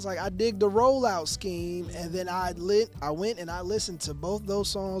 I was like, I dig the rollout scheme, and then I went and I listened to both those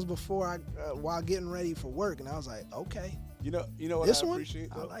songs before while getting ready for work, and I was like, okay, You know what this I one appreciate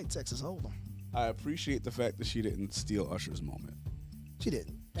I though? like Texas Hold'em. I appreciate the fact that she didn't steal Usher's moment. She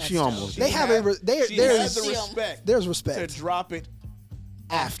didn't. That's She dope. almost They did. have a She had there's the respect there's to respect drop it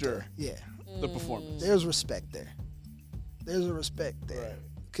after yeah. the performance. There's respect there. There's a respect there. Right.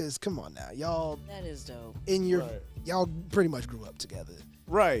 Cause come on now, y'all That is dope. in your Right. y'all pretty much grew up together.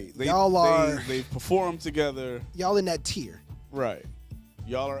 Right. They perform together. Y'all in that tier. Right.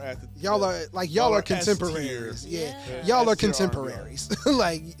 Y'all are at the Y'all are like y'all are contemporaries. S-tiers. Yeah. Yeah. Y'all are S-tier contemporaries.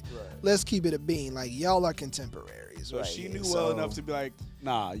 Like Right. let's keep it a bean. Like y'all are contemporaries. So right? she knew So, well enough to be like,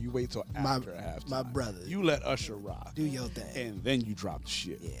 nah, you wait till My- after halftime. my brother. You let Usher rock. do your thing. And then you drop the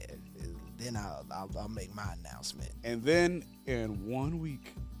shit. Yeah. Then I'll make my announcement. And then in 1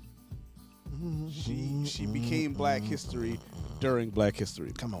 week, she became Black History during Black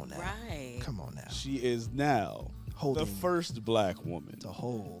History. Come on now. Right. Come on now. She is now Holding the first Black woman to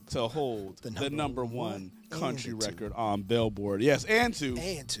hold to hold The the number number one one and country the two. record on Billboard. Yes, and two.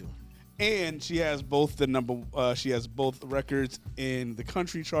 and to. And she has both the number. She has both records in the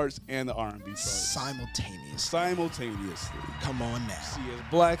country charts and the R&B charts Simultaneously. simultaneously. Come on now. She is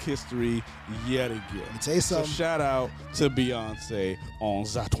Black History yet again. Let me tell you So something. shout out to Beyonce on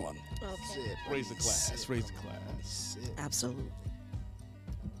that one. Okay. Raise the class. Raise the class. That's it. Absolutely.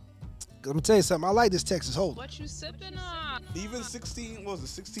 Let me tell you something. I like this Texas Hold'em. What you sipping on? Even 16, what was it,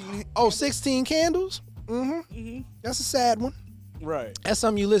 16? Oh, 16 candles? That's a sad one. Right. That's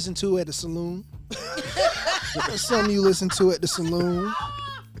something you listen to at the saloon. That's something you listen to at the saloon.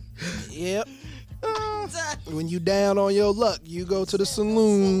 Yep. When you down on your luck, you go to the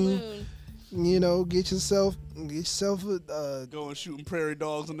saloon. You know, get yourself a Going shooting prairie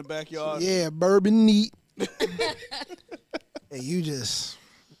dogs in the backyard. yeah, bourbon neat. And you just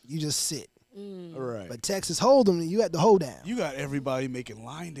sit. Right. But Texas Hold'em, you at the hold down. You got everybody making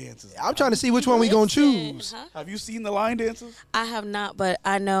line dances. I'm trying to see which one we gonna choose. Huh? Have you seen the line dances? I have not, but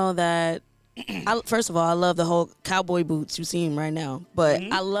I know that. First of all, I love the whole cowboy boots you see him right now, but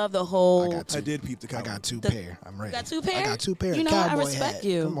I love the whole. I did peep the I cowboy. got two pair. I'm ready. You got two pair? I got two pair. You know, cowboy I respect hat.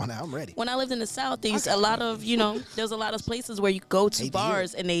 you. Come on now, I'm ready. When I lived in the Southeast, a lot of there's a lot of places where you go to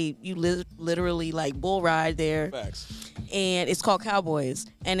bars and you literally like bull ride there, Facts. and it's called Cowboys,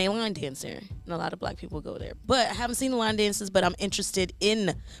 and they line dance there, and a lot of black people go there. But I haven't seen the line dances, but I'm interested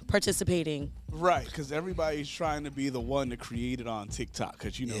in participating. Right, because everybody's trying to be the one to create it on TikTok,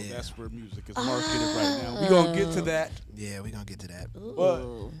 because that's where music is marketed right now. We're gonna get to that, Yeah, we gonna get to that.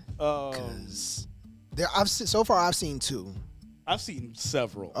 Ooh. but Cause so far I've seen two. I've seen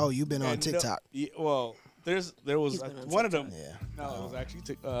several. Oh, you've been on And TikTok. well, there was He's been on one of them. Yeah. No, it was actually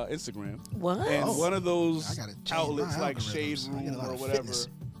Instagram. What? And one of I those gotta change outlets my like Shade algorithms. I get a Room lot or of whatever, fitness.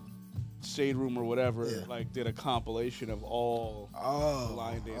 Shade Room or whatever, Yeah. like did a compilation of all the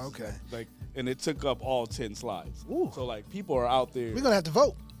line dances. okay. And it took up all 10 slides. Ooh. So like people are out there. We're gonna have to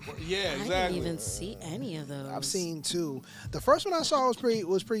vote. Yeah, I exactly. didn't even see any of those. I've seen two. The first one I saw was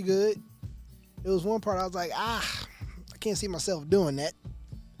pretty good. It was one part I was like, I can't see myself doing that.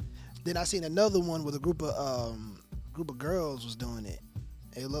 Then I seen another one with a group of girls was doing it.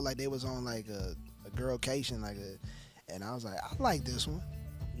 It looked like they was on like a girlcation, and I was like, I like this one.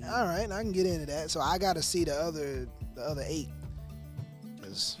 All right, I can get into that. So I got to see the other 8.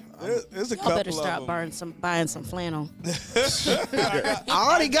 'Cause There's a Y'all couple better of start them. buying some flannel. I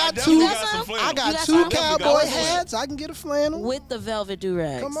already got definitely two. got some flannel. I You got got two some? cowboy Definitely got hats. I can get a flannel. With the velvet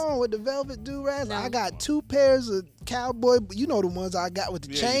do-rags. Come on with the velvet do-rags. No. I got 2 pairs of cowboy. You know the ones I got with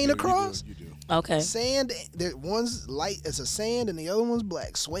the Yeah, chain you do, across. You do. Okay. Sand. One's light as a sand, and the other one's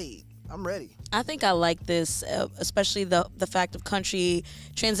black suede. I'm ready. I think I like this, especially the fact of country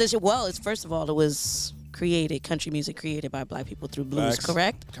transition. Well, it's first of all, it was country music created by black people through blues, Facts.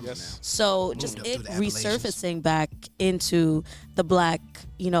 correct? Yes. So just up it through the Appalachians. resurfacing back into the black,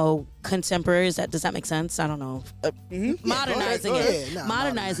 contemporaries. Does that make sense? I don't know. Modernizing Go it, ahead. Nah,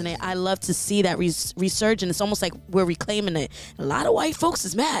 modernizing it. I love to see that resurgence. It's almost like we're reclaiming it. A lot of white folks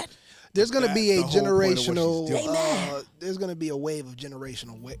is mad. There's gonna be a That's the whole point of what she's generational. doing. Amen. There's gonna be a wave of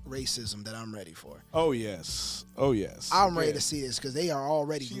generational racism that I'm ready for. Oh yes. Oh yes. I'm ready Yeah. to see this because they are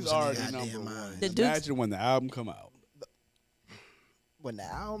already She's losing their already goddamn number one. mind. The dudes- Imagine when the album come out. When the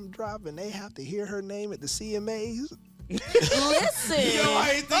album drop and they have to hear her name at the CMAs. Listen,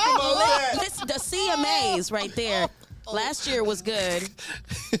 I ain't think about that. listen, the CMAs right there. Last year was good.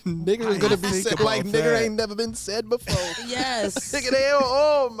 Nigger is gonna be think said about like nigger that. ain't never been said before. Yes. Nigga,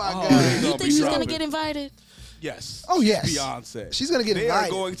 oh my Oh, god. they You gonna think be she's gonna dropping. get invited? Yes. Oh, yes. Beyonce. She's gonna get They invited.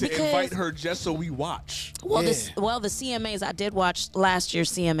 are going to Because- invite her just so we watch. Well, Yeah. the CMAs. I did watch last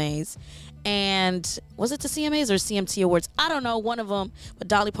year's CMAs, and was it the CMAs or CMT Awards? I don't know, one of them. But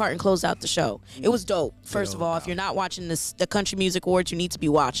Dolly Parton closed out the show. It was dope. First of all, if you're not watching the Country Music Awards, you need to be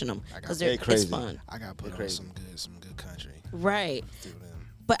watching them because They it's crazy. fun. I gotta put on Crazy. some good country Right. through them.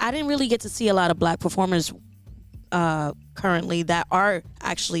 But I didn't really get to see a lot of black performers currently that are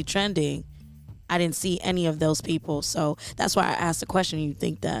actually trending. I didn't see any of those people, so that's why I asked the question. You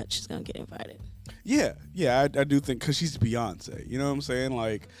think that she's gonna get invited? Yeah, I do think because she's Beyonce. You know what I'm saying?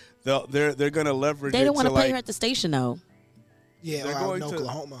 Like they're gonna leverage. They don't want to play her at the station though. Yeah, They're or out going in to-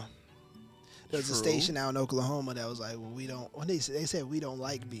 Oklahoma. There's a True. station out in Oklahoma that was like, well, we don't. When they said we don't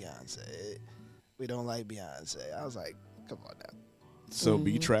like Beyonce, we don't like Beyonce. I was like, come on now, So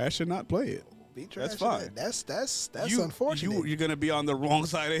be trash and not play it. be trash. That's fine. That's You- unfortunate. You're gonna be on the wrong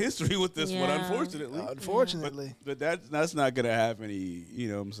side of history with this one, Yeah. unfortunately. Unfortunately, But that's not gonna have any. You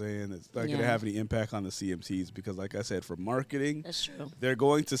know what I'm saying? It's not gonna Yeah. have any impact on the CMTs because, like I said, for marketing, That's true. they're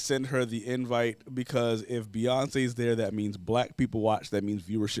going to send her the invite because if Beyonce's there, that means black people watch. That means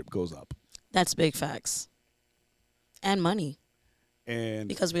viewership goes up. That's big facts. And money, And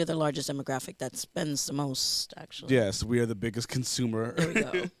because we're the largest demographic that spends the most, actually. yes, we are the biggest consumer. There we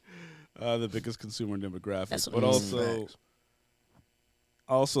go. The biggest consumer demographic. That's what But it is.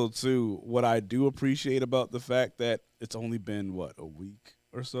 also too, what I do appreciate about the fact that it's only been a week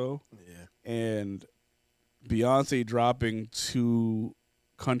or so, yeah. and Beyonce dropping 2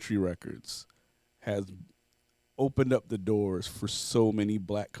 country records has opened up the doors for so many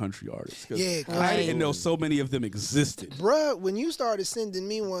black country artists. 'Cause Yeah, I didn't know so many of them existed. bruh, when you started sending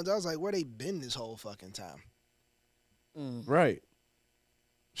me ones, I was like, where they been this whole fucking time? Right.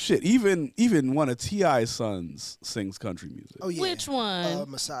 Shit, even one of T.I.'s sons sings country music. Oh yeah, Which one?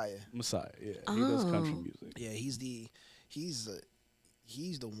 Messiah. Messiah, yeah. He does country music. Yeah, he's the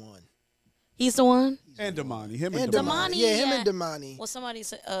one. He's the one. And Damani. Him and And Damani. Damani. Yeah, him and Damani.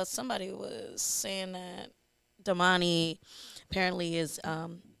 Well, somebody was saying that Damani apparently is,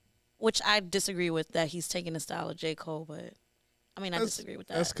 which I disagree with, that he's taking the style of J. Cole, but I mean, I disagree with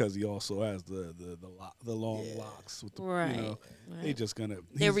that. That's because he also has the long locks. With the, Right. You know, Right. they just gonna.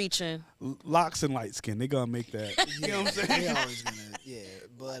 They're reaching. Locks and light skin. They gonna make that. You know what I'm saying? They always gonna, yeah.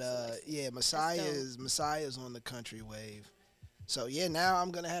 But Messiah's on the country wave. So yeah, now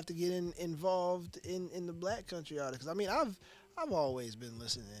I'm gonna have to get involved in the black country artists. I mean, I've always been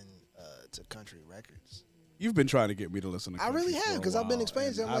listening to country records. You've been trying to get me to listen to I country really for have a because I've been while,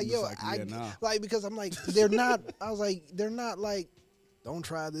 experiencing. and I'm like, yo, just nah. like because I'm like they're not. I was like they're not like, don't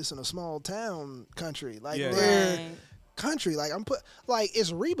try this in a small town country. Like they're Right. country. Like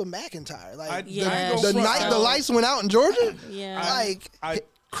it's Reba McEntire. Like Yeah, the she's night so- the lights went out in Georgia. Yeah.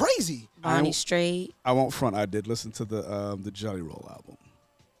 Crazy. Bonnie Straight. I won't front. I did listen to the Jelly Roll album.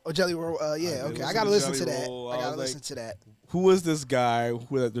 Oh, Jelly Roll. Yeah, okay. I gotta listen to that. I gotta listen to that. Who is this guy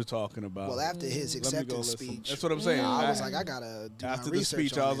who they're talking about? Well, after his Let me go acceptance listen. speech, That's what I'm saying. I was like, I gotta do after my the research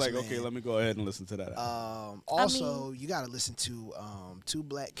speech, on I was this like, okay, man. let me go ahead and listen to that. Also, you gotta listen to Two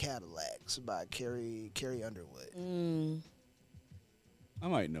Black Cadillacs by Carrie Underwood. I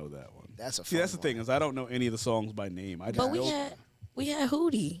might know that one. That's a See, fun that's the thing one. is I don't know any of the songs by name. I just But know. we had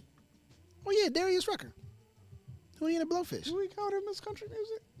Hootie. Oh yeah, Darius Rucker. Hootie and the Blowfish. Do we count him as country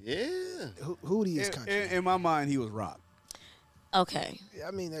music? Yeah. Hootie is country. In my mind, he was rock. Okay.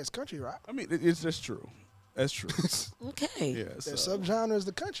 I mean, there's country rock. I mean, it's just true. That's true. Okay. Yeah. Their So, subgenre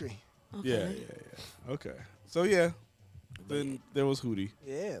the country. yeah. Okay. So yeah, then there was Hootie.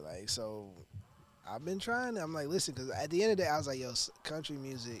 Yeah, like so. I've been trying. I'm like, listen, because at the end of the day, I was like, yo, country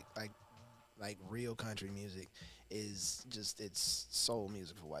music, like real country music, is just it's soul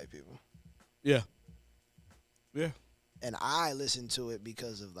music for white people. Yeah. Yeah. And I listened to it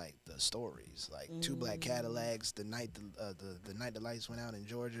because of like the stories, like Two Black Cadillacs, the night the lights went out in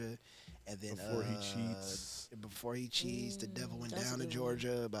Georgia, and then before he cheats, the devil went that's down a to good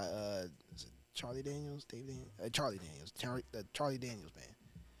Georgia by is it Charlie Daniels, Charlie Daniels band.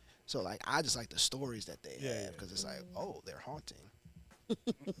 So like I just like the stories that they have because it's like, oh, they're haunting.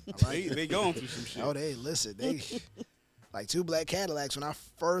 They going through some shit. Oh, they like Two Black Cadillacs. When I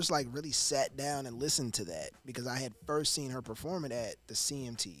first like really sat down and listened to that, because I had first seen her perform it at the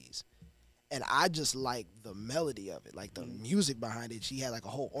CMTs, and I just like the melody of it, like the music behind it. She had like a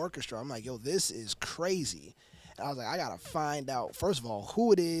whole orchestra. I'm like, yo, this is crazy. And I was like, I gotta find out first of all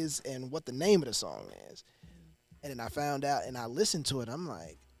who it is and what the name of the song is. And then I found out and I listened to it. I'm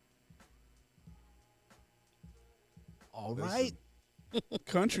like, all right.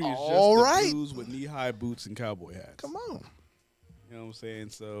 Country is just All the right. blues with knee-high boots and cowboy hats. Come on. You know what I'm saying?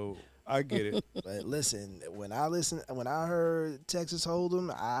 So I get it. But listen, when I heard Texas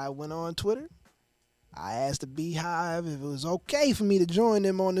Hold'em, I went on Twitter. I asked the Beehive if it was okay for me to join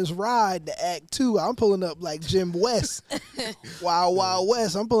them on this ride to Act 2. I'm pulling up like Jim West. Wild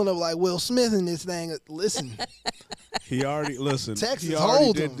West. I'm pulling up like Will Smith in this thing. Listen. He already Texas He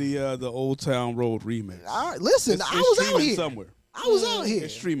already Hold'em. did the Old Town Road remix. All right, listen, It's I was out streaming here. somewhere. I was out here.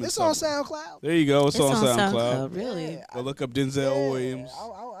 It's streaming It's on somewhere. SoundCloud. There you go. It's on SoundCloud. SoundCloud. Really? Yeah, Go look up Denzel Williams,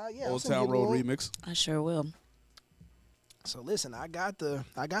 I'll Old send you Town the Road link. remix. I sure will. So listen, I got the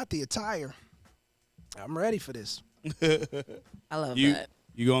attire. I'm ready for this. I love You that.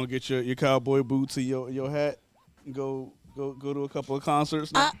 you gonna get your cowboy boots and your hat and go to a couple of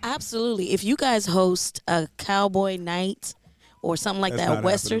concerts now? Absolutely. If you guys host a cowboy night or something like That's that, not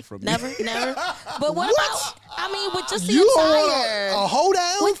Western, happening never. But what about? I mean, with just the You don't attire. want a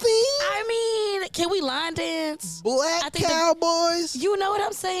hoedown theme? I mean, can we line dance? I Black think Cowboys? You know what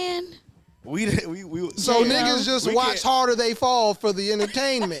I'm saying? we So Yeah. niggas just We watch can't- Harder They Fall for the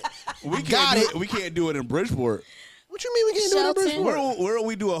entertainment. we got can't it. we can't do it in Bridgeport. What you mean we can't do it in Shelton. Bridgeport? Where will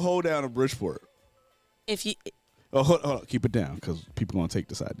we do a hold down in Bridgeport? If you Oh, hold on, keep it down because people gonna take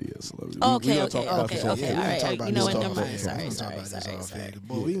this idea. So we okay, gonna okay, talk about okay, this off okay, air. all right. talk about You know this what? off Never air. mind. We Sorry, can talk sorry, about this sorry, off sorry. air.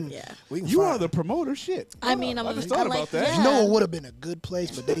 Boy, we can, Yeah. we can You find- are the promoter. Shit. I mean, I I'm just I thought like, about that. Yeah. You know what would have been a good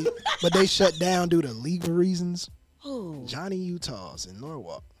place, but they shut down due to legal reasons? Ooh. Johnny Utah's in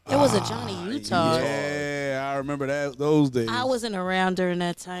Norwalk. There was a Johnny Utah. Yeah, I remember those days. I wasn't around during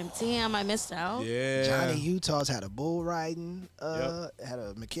that time. Damn, I missed out. Yeah. Johnny Utah's had a bull riding, had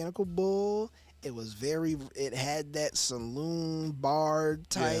a mechanical bull. It had that saloon bar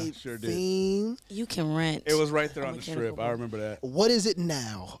type sure did. theme. You can rent. It was right there a on the mechanical strip. bull. I remember that. What is it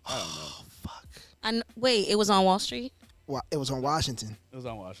now? I don't know. Oh, fuck. Wait, it was on Wall Street? It was on Washington. It was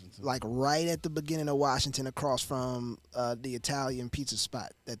on Washington. Like right at the beginning of Washington, across from the Italian pizza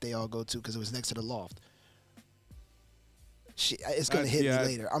spot that they all go to because it was next to the loft. It's gonna hit me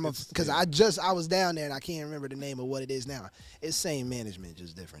later. Because I was down there and I can't remember the name of what it is now. It's same management,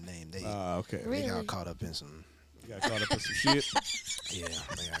 just different name. Okay. They got caught up in some. You got caught up in some shit. Yeah,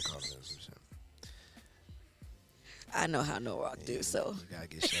 they got caught up in some shit. I know how No Rock do, so. You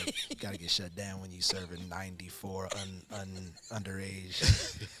gotta get shut down when you serving 94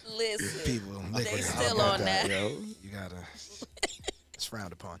 underage Listen, people. they still on that. Yo. You gotta. It's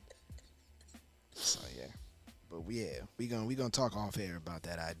frowned upon. So yeah, but we gonna talk off air about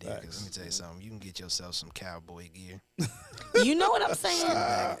that idea. Because let me tell you something. You can get yourself some cowboy gear. You know what I'm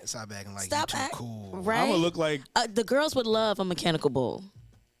saying? Stop acting like Stop you too act- cool. Right? I'm gonna look like The girls would love a mechanical bull.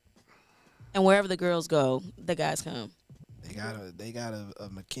 And wherever the girls go, the guys come. They got a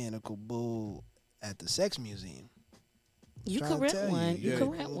mechanical bull at the sex museum. You Trying can to rent tell one. you. You can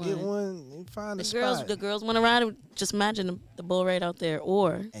rent one. Get one. You find a spot. The girls want to ride it. Just imagine the bull right out there.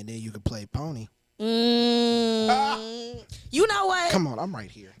 Or, And then you can play pony. you know what? Come on, I'm right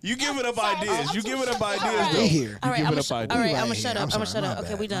here. you giving up ideas. You giving up ideas. We though. here. All right, giving I'm up ideas. gonna Right shut here. up. I'm gonna shut my up. Okay,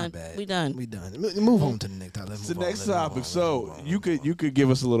 bad, we my done. bad. We done. We done. Move on to the next topic. It's the next topic. So you could give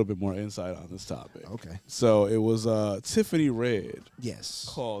us a little bit more insight on this topic. Okay. So it was Tiffany Red Yes.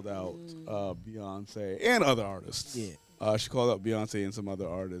 called out Beyonce and other artists. Yeah. She called out Beyonce and some other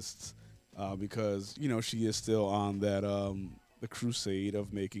artists because she is still on that the crusade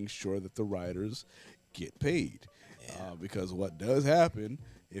of making sure that the writers get paid. Because what does happen,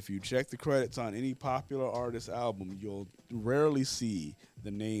 if you check the credits on any popular artist album, you'll rarely see the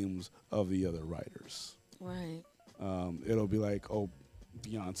names of the other writers. Right. It'll be like, oh,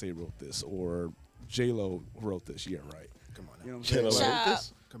 Beyonce wrote this, or J-Lo wrote this. Yeah, right. Come on now. You know what I'm saying? Shut Like, up.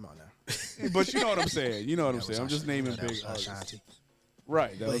 Come on now. but you know what I'm saying. You know what I'm That was saying. I'm just naming that big was artists. Ashanti.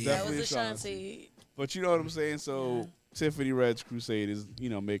 Right. That was But That definitely was Ashanti. Ashanti. But you know what I'm saying? So Tiffany Red's crusade is,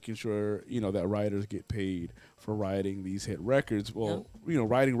 making sure, that writers get paid for writing these hit records. Well,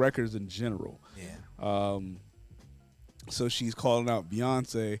 writing records in general. Yeah. So she's calling out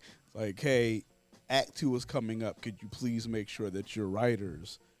Beyonce like, hey, Act 2 is coming up. Could you please make sure that your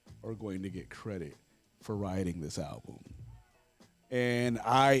writers are going to get credit for writing this album? And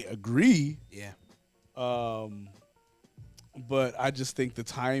I agree. Yeah. But I just think the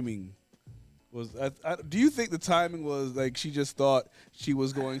timing was. Do you think the timing was like she just thought she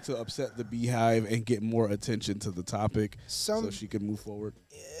was going to upset the Beehive and get more attention to the topic so she could move forward?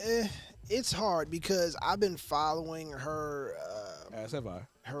 It's hard because I've been following her. As have I.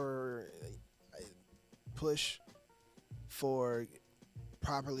 Her push for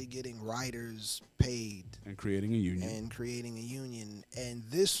properly getting writers paid And creating a union. and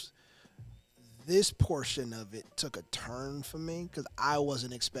this portion of it took a turn for me because I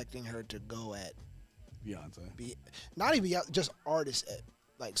wasn't expecting her to go at Beyonce. not even just artists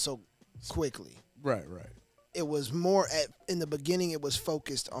like so quickly. Right. It was more in the beginning. It was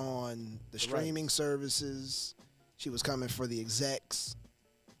focused on the streaming services. She was coming for the execs,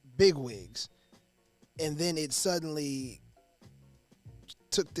 big wigs, and then it suddenly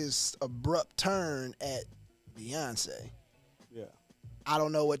took this abrupt turn at Beyonce. Yeah. I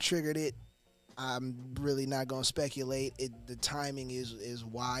don't know what triggered it. I'm really not going to speculate. The timing is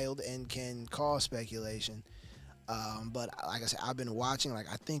wild and can cause speculation. But like I said, I've been watching. Like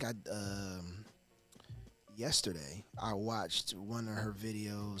I think yesterday I watched one of her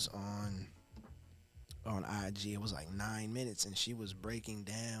videos on IG. It was like 9 minutes, and she was breaking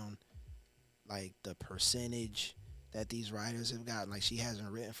down like the percentage that these writers have gotten. Like she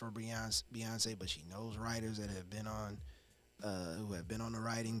hasn't written for Beyonce, but she knows writers that have been on. Who have been on the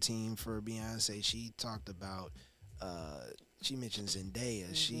writing team for Beyonce. She talked about, she mentioned Zendaya.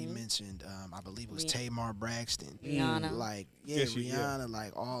 Mm-hmm. She mentioned, I believe it was Tamar Braxton. Rihanna. Like, Rihanna,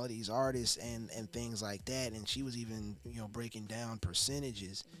 like all of these artists and things like that. And she was even, breaking down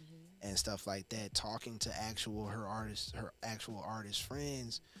percentages and stuff like that, talking to her actual artist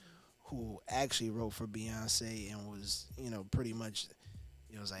friends who actually wrote for Beyonce and was, pretty much,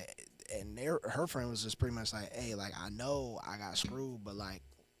 it was like, and her friend was just pretty much like, hey, like, I know I got screwed, but, like,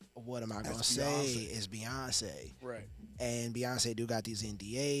 what am I going to say is Beyonce. Right. And Beyonce do got these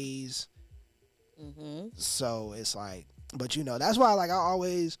NDAs. Mm-hmm. So it's like, But you know, that's why like I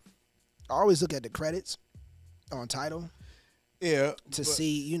always look at the credits on Tidal. Yeah, to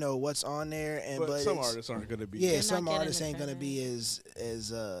see, you know, what's on there, and but some artists aren't going to be. Yeah, some artists ain't going to be as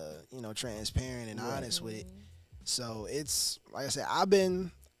you know, transparent and honest with it. So it's like I said,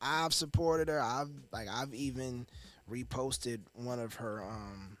 I've supported her. I've even reposted one of her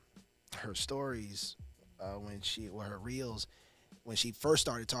stories her reels when she first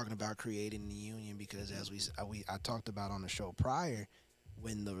started talking about creating the union, because as I talked about on the show prior,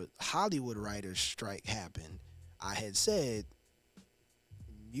 when the Hollywood writers strike happened, I had said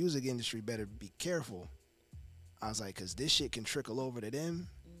music industry better be careful. I was like, because this shit can trickle over to them,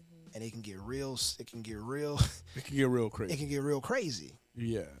 and it can get real. It can get real crazy. It can get real crazy.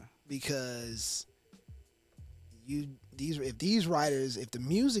 Yeah, because if the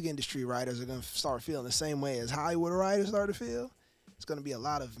music industry writers are gonna start feeling the same way as Hollywood writers start to feel, it's gonna be a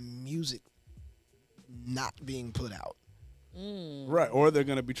lot of music not being put out. Right, or they're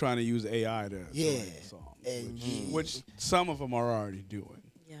gonna be trying to use AI to write the songs, which some of them are already doing.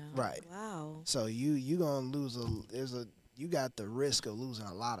 Yeah. Right. Wow. So you gonna lose you got the risk of losing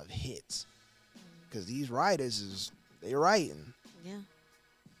a lot of hits, because these writers they're writing. Yeah.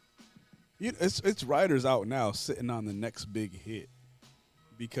 It's writers out now sitting on the next big hit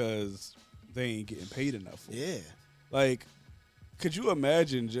because they ain't getting paid enough for it. Yeah. Like, could you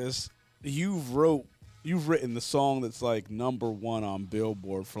imagine just you've written the song that's like #1 on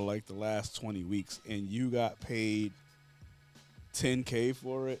Billboard for like the last 20 weeks, and you got paid $10K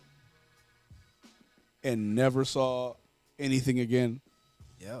for it and never saw anything again?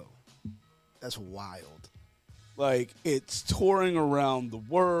 Yo, that's wild. Like, it's touring around the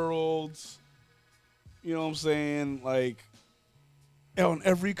world. You know what I'm saying? Like, on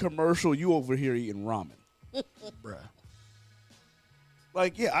every commercial, you over here eating ramen. Bruh.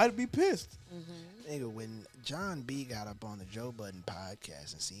 Like, yeah, I'd be pissed. Nigga, when John B got up on the Joe Budden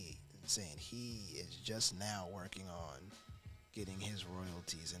podcast and saying he is just now working on getting his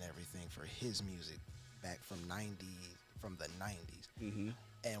royalties and everything for his music back from the 90s.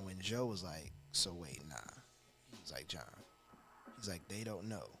 And when Joe was like, so wait, nah. He was like, John. He's like, they don't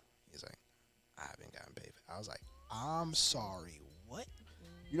know. He's like, I haven't gotten paid. I was like, I'm sorry, what?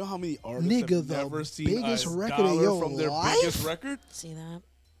 You know how many artists Nigga, have never the seen biggest a record of dollar your from their life? biggest record? See that?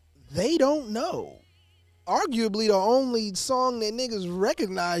 They don't know. Arguably the only song that niggas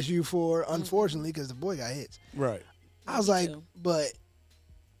recognize you for, unfortunately, because the boy got hits. Right. I was like, but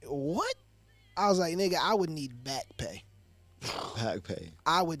what? I was like, nigga, I would need back pay. Back pay.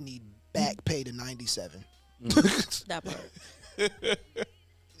 I would need back pay to 97. That part.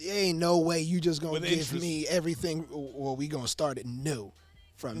 There ain't no way you just gonna With give interest. me everything, or we gonna start it new.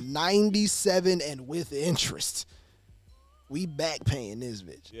 From 97 and with interest. We back paying this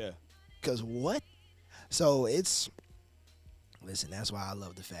bitch. Yeah. Cause what? So listen, that's why I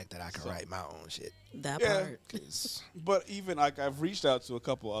love the fact that I can write my own shit. That Yeah. part. But even like I've reached out to a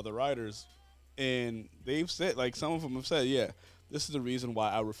couple other writers, and they've said, like, some of them have said, yeah, this is the reason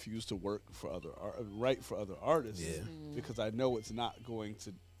why I refuse to write for other artists. Yeah. Because I know it's not going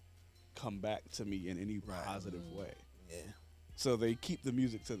to come back to me in any positive way. Yeah. So they keep the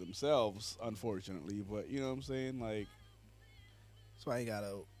music to themselves, unfortunately. But you know what I'm saying? Like, That's why you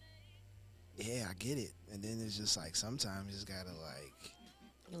gotta. Yeah, I get it. And then it's just like sometimes you just gotta like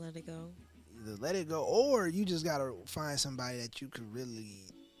You let it go. either let it go, or you just gotta find somebody that you could really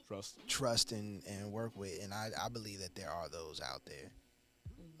trust. and work with. And I believe that there are those out there.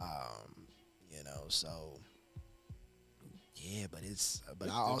 You know, so yeah, but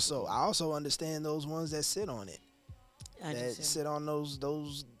I also understand those ones that sit on it. I do That too. sit on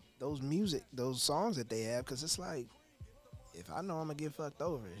those music, those songs that they have, because it's like, if I know I'm gonna get fucked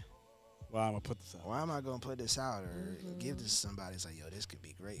over, Well, I'm gonna put this out. why am I gonna put this out or give this to somebody? It's like, yo, this could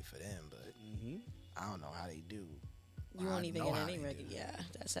be great for them, but I don't know how they do. You I won't even know get how any they record. do. Yeah,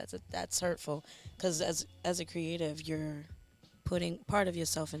 that's hurtful. Because as a creative, you're putting part of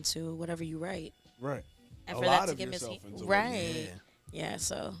yourself into whatever you write, Right. and A for lot that to of get yourself into what you right. Yeah. Yeah,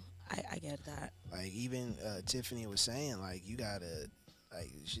 so I get that. Like even Tiffany was saying, like you gotta, like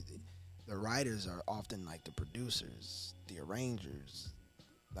the writers are often like the producers, the arrangers,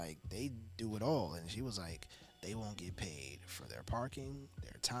 like they do it all. And she was like, they won't get paid for their parking,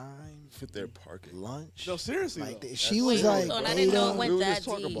 their time, For their parking. lunch. No, seriously. Like though. she Wait, was hold like, on, I they didn't know it don't. went We were that just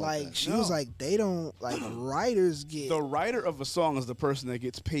talking deep. about Like that. she was No. like, they don't, like writers get The writer of a song is the person that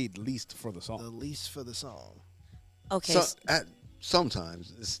gets paid least for the the song. least for the song. Okay, So,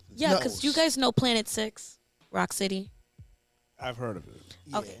 sometimes. yeah, because you guys know Planet 6, Rock City. I've heard of it.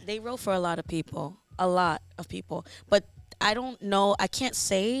 Yeah. Okay, they wrote for a lot of people, but I don't know. I can't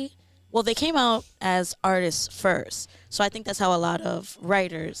say Well, they came out as artists first. So I think that's how a lot of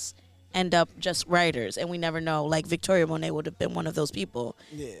writers end up just writers, and we never know. Like Victoria Monet would have been one of those people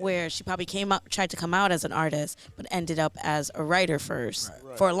where she probably tried to come out as an artist, but ended up as a writer first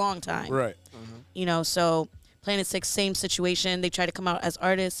for a long time. Right. You know, so Planet Six, same situation. They tried to come out as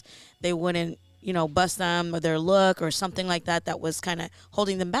artists. They wouldn't, you know, bust them or their look or something like that that was kind of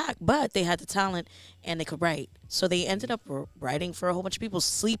holding them back. But they had the talent and they could write. So they ended up writing for a whole bunch of people,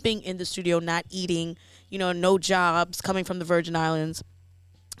 sleeping in the studio, not eating, you know, no jobs, coming from the Virgin Islands.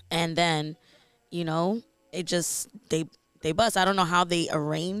 And then, you know, it just, they bust. I don't know how they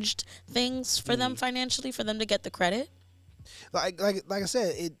arranged things for them financially for them to get the credit. Like I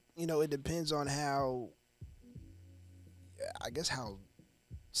said, it it depends on how, I guess, how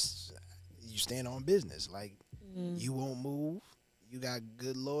you stand on business. Like, you won't move. You got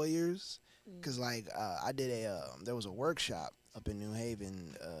good lawyers. Because, like, I did there was a workshop up in New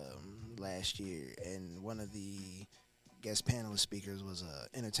Haven last year, and one of the guest panelist speakers was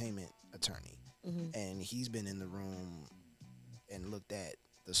a entertainment attorney. And he's been in the room and looked at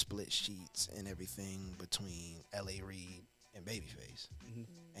the split sheets and everything between L.A. Reid and Babyface.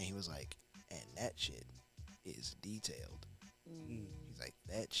 And he was like, and that shit is detailed. He's like,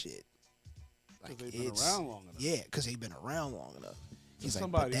 that shit, like, They've been around long enough. Yeah, because they've been around long enough. He's like,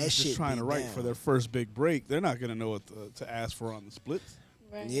 Somebody but that who's shit just trying to write for their first big break, they're not going to know what to ask for on the splits.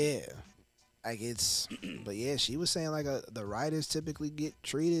 Right. Yeah. Like, it's, but yeah, she was saying, like, the writers typically get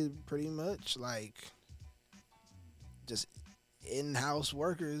treated pretty much like just in-house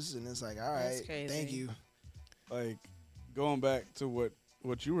workers, and it's like, all That's right, crazy. thank you. Like, going back to what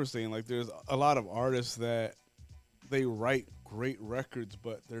you were saying, like, there's a lot of artists that they write great records,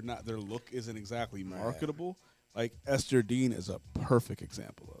 but their look isn't exactly marketable. Like, Esther Dean is a perfect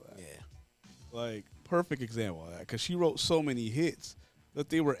example of that. Yeah. Like, perfect example of that, because she wrote so many hits that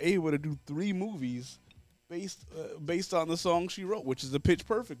they were able to do 3 movies based on the song she wrote, which is the Pitch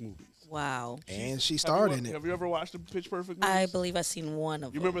Perfect movies. Wow. And she starred in it. Have you ever watched the Pitch Perfect movies? I believe I've seen one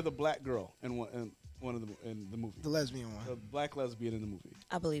of You them. remember the black girl in one of the movie? The lesbian The one. black lesbian in the movie.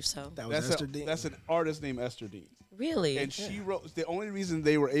 I believe so. That was Esther Dean. That's an artist named Esther Dean. Really? And she wrote, the only reason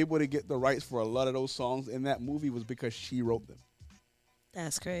they were able to get the rights for a lot of those songs in that movie was because she wrote them.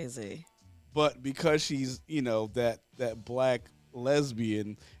 That's crazy. But because she's, that black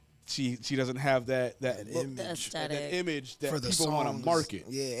lesbian, she doesn't have that look, The aesthetic. that image that For the people want to songs. market.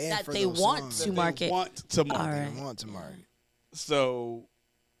 Yeah, and That for they those want songs. to That they market. want to market. All right. They want to market. So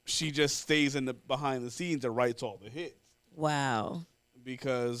she just stays behind the scenes and writes all the hits. Wow.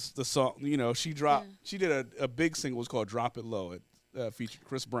 Because the song, she did a big single, was called "Drop It Low." It featured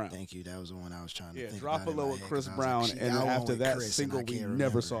Chris Brown. Thank you. That was the one I was trying to think "Drop about It in my Low" with head, Chris 'cause I was Brown, like, she and then got one after with that Chris, and single, I we can't never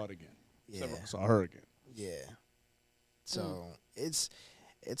remember. saw it again. Yeah. Never saw her again. Yeah. So it's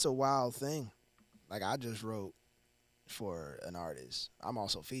a wild thing. Like, I just wrote for an artist. I'm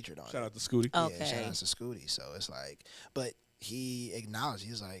also featured on Shout it. out to Scooty. Okay. Yeah, shout out to Scooty. So it's like, but he acknowledged.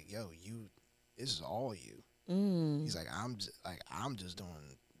 He's like, "Yo, this is all you." He's like, I'm just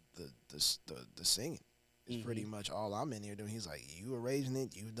doing the singing. It's pretty much all I'm in here doing. He's like, you arranging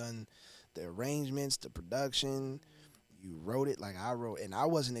it. You've done the arrangements, the production. You wrote it like I wrote, and I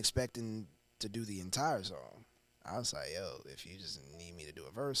wasn't expecting to do the entire song. I was like, yo, if you just need me to do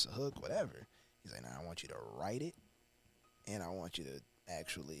a verse, a hook, whatever. He's like, nah, I want you to write it, and I want you to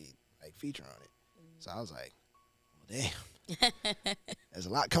actually, like, feature on it. So I was like, well, damn, there's a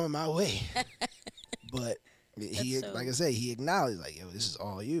lot coming my way. But like I said, he acknowledged, like, yo, this is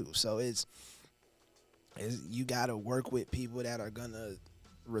all you. So it's you got to work with people that are gonna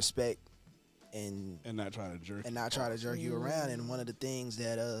respect and not trying to jerk. and not try to jerk you around. And one of the things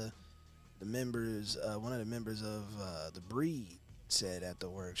that one of the members of the Breed said at the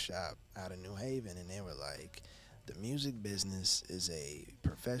workshop out of New Haven, and they were like, the music business is a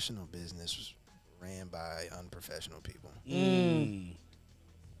professional business ran by unprofessional people.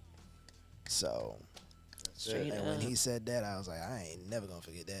 So, Straight and when up. he said that, I was like, I ain't never gonna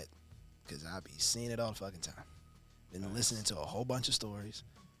forget that, because I be seeing it all the fucking time. Been listening to a whole bunch of stories,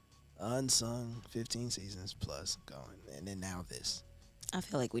 unsung, 15 seasons plus going, and then now this. I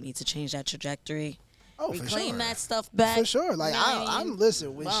feel like we need to change that trajectory. Oh, for Reclaim sure. that stuff back. For sure. Like, You know what I I'm mean?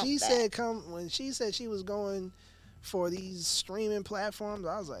 listen, when Bump she that. said she was going for these streaming platforms,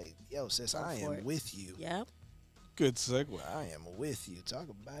 I was like, yo, sis, I for am it. with you. Yeah. Good segue. I am with you. Talk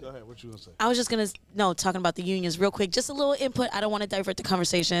about Go it. ahead. What you gonna say? I was just gonna talking about the unions real quick. Just a little input. I don't want to divert the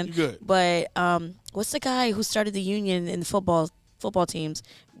conversation. You good. But what's the guy who started the union in the football teams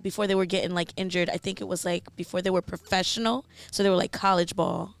before they were getting like injured? I think it was like before they were professional, so they were like college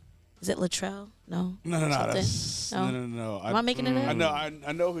ball. Is it Latrell? No. No. Something? That's, No? no. Am I making it up?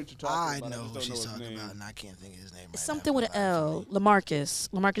 I know who you're talking I about. know I who just don't she's know his talking name. about, and I can't think of his name. It's right something now, with but an L.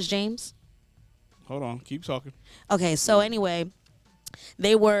 Lamarcus James. Hold on, keep talking. Okay, so anyway,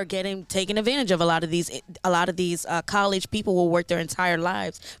 they were taking advantage of a lot of these college people will work their entire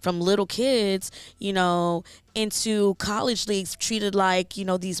lives from little kids, into college leagues treated like,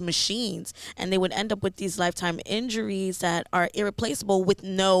 these machines, and they would end up with these lifetime injuries that are irreplaceable with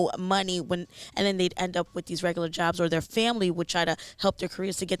no money and then they'd end up with these regular jobs, or their family would try to help their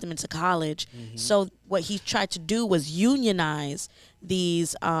careers to get them into college. So what he tried to do was unionize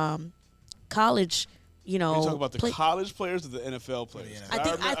these college, You talk about the college players or the NFL players?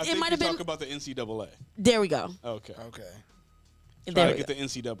 I think it might have been. Talk about the NCAA. There we go. Okay. There Try to we get go. the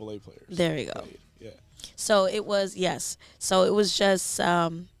NCAA players. There we go. Paid. Yeah. So it was So it was just.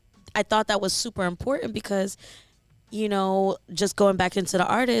 I thought that was super important because, just going back into the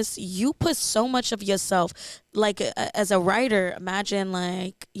artist, you put so much of yourself, like as a writer.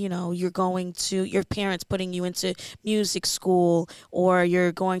 Imagine you're going to your parents putting you into music school, or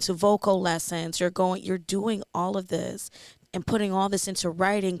you're going to vocal lessons. You're doing all of this and putting all this into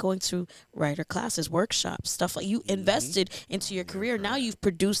writing, going to writer classes, workshops, stuff like you invested into your career. Now you've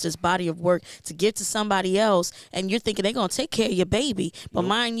produced this body of work to give to somebody else, and you're thinking they're gonna take care of your baby, but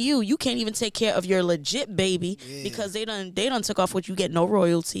mind you can't even take care of your legit baby because they done took off what you get no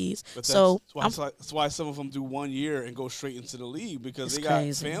royalties. But that's why some of them do 1 year and go straight into the league because they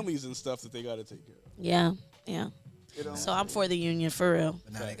got families and stuff that they got to take care of. Yeah. So I'm for the union for real.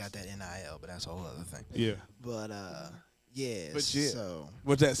 But now they got that NIL, but that's a whole other thing. Yeah. But so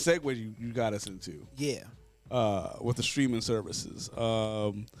what that segue you got us into? Yeah. With the streaming services,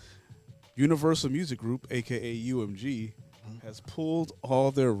 Universal Music Group, aka UMG, has pulled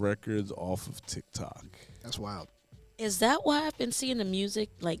all their records off of TikTok. That's wild. Is that why I've been seeing the music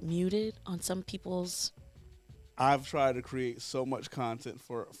muted on some people's? I've tried to create so much content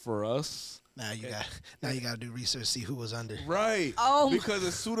for us. Now you got to do research, see who was under. Right. Oh. Because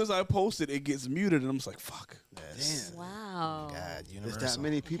as soon as I post it get muted, and I'm just like, fuck. Damn. Wow. God, There's Universal. that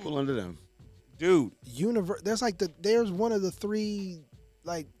many people under them. Dude. There's one of the three,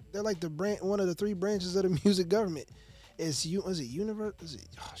 they're like one of the three branches of the music government. Is it Universal?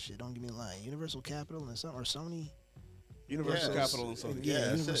 Don't give me a line. Universal Capital and something, or Sony. Universal Capital and Sony.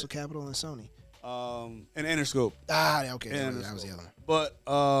 Yeah, Universal Capital and Sony. And Interscope. Okay. And That was the other one. But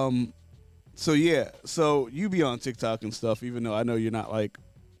so you be on TikTok and stuff, even though I know you're not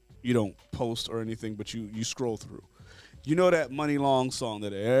you don't post or anything, but you scroll through. You know that Money Long song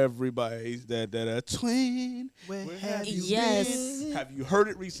that everybody that twin. Where have you Yes. been? Have you heard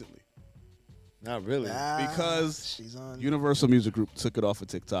it recently? Not really. Because she's on. Universal Music Group took it off of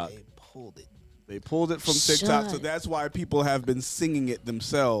TikTok. They pulled it from TikTok, so that's why people have been singing it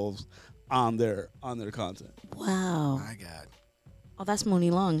themselves on their content. Wow. My God. Oh, that's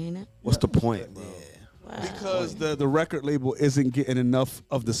Mooney Long, ain't it? What's the point, bro? Wow. Because the record label isn't getting enough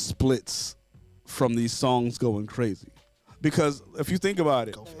of the splits from these songs going crazy. Because if you think about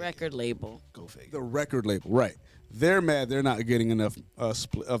it, The record label. Go figure. the record label, right? They're mad they're not getting enough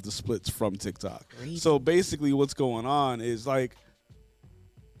of the splits from TikTok. Crazy. So basically, what's going on is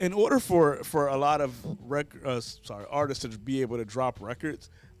in order for a lot of artists to be able to drop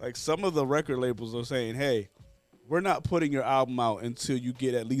records, some of the record labels are saying, hey, we're not putting your album out until you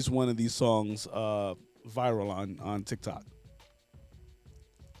get at least one of these songs viral on TikTok.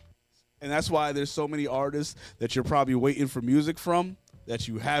 And that's why there's so many artists that you're probably waiting for music from that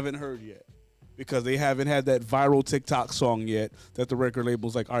you haven't heard yet. Because they haven't had that viral TikTok song yet that the record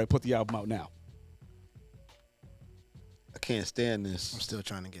label's like, all right, put the album out now. I can't stand this. I'm still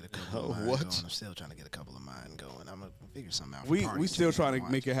trying to get a couple of mine What? going. I'm still trying to get a couple of mine going. I'm going to figure something out. For We parties still too, trying to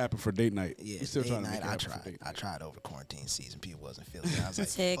watch. make it happen for date night. Yeah, we still date trying to night, make it happen for date I night. tried over quarantine season. People wasn't feeling it. I was like,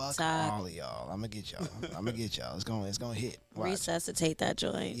 TikTok. fuck all of y'all. I'm gonna get y'all. It's gonna hit. Watch. Resuscitate that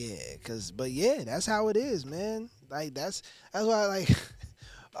joint. Yeah, that's how it is, man. That's why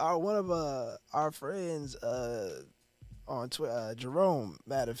one of our friends on Twitter, Jerome,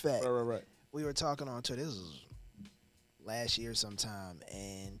 matter of fact, Right. we were talking on Twitter. This was last year sometime,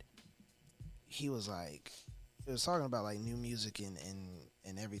 and he was talking about new music and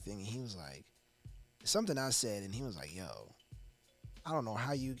everything, and he was like, something I said, and he was like, yo, I don't know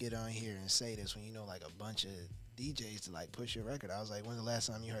how you get on here and say this when you know a bunch of DJs to push your record. I was like, when's the last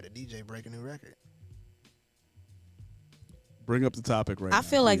time you heard a DJ break a new record? Bring up the topic right now. I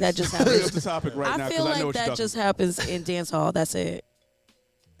feel like that please. just Bring up happens. the topic right now I because feel I know like what you're that talking just about. happens in dance hall. That's it.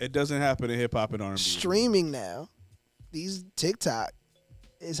 It doesn't happen in hip hop and R&B. Streaming now, these TikTok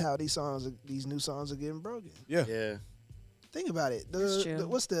is how these new songs are getting broken. Yeah. Yeah. Think about it. That's true.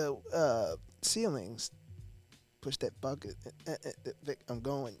 What's the ceilings. Push that bucket. I'm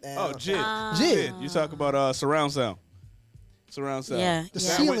going down. Oh, JID. JID. You talk about surround sound. Surround sound. Yeah. The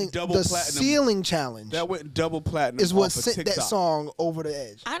yeah. ceiling, double the platinum. ceiling challenge That went double platinum. is what off of sent that TikTok. song over the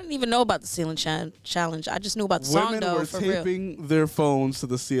edge. I didn't even know about the ceiling challenge. I just knew about the song, Women though, were for real. taping their phones to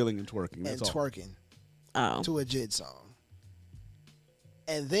the ceiling and twerking. And That's all. twerking Oh. to a JID song.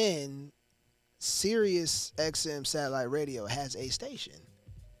 And then Sirius XM Satellite Radio has a station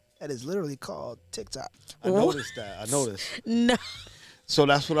that is literally called TikTok. I noticed that. I noticed. No. So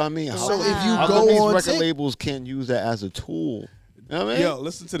that's what I mean. How So if you how go come these on record labels can't use that as a tool? You know what I mean? Yo,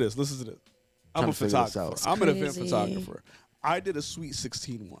 listen to this. Listen to this. I'm Trying a to figure this photographer. out. I'm an event Crazy. photographer. I did a Sweet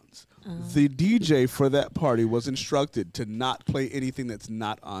 16 once. The DJ for that party was instructed to not play anything that's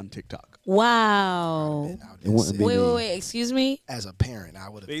not on TikTok. Wow. And I It wouldn't be- Wait. Excuse me? As a parent, I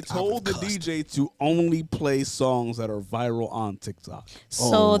would have. They told the DJ to only play songs that are viral on TikTok.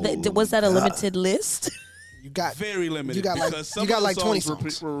 So was that a limited list? You got Very limited. You got like because some you got of the like 20 songs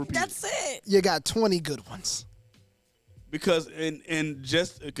songs. were repeated. That's it. You got 20 good ones. Because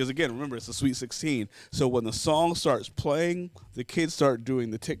because again, remember it's a Sweet 16. So when the song starts playing, the kids start doing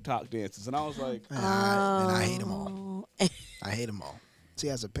the TikTok dances, and I was like, And I hate them all. Oh. I hate them all. See,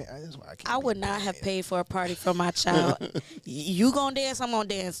 as a parent, that's why I can't. I would not have paid for a party for my child. You gonna dance? I'm gonna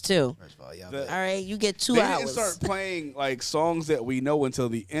dance too. First of all, y'all. The- All right, you get 2 they hours. didn't start playing like songs that we know until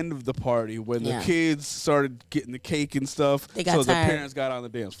the end of the party when Yeah. the kids started getting the cake and stuff. They got so tired. the parents got on the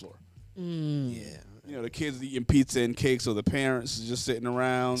dance floor. Yeah. You know, the kids eating pizza and cake, so the parents is just sitting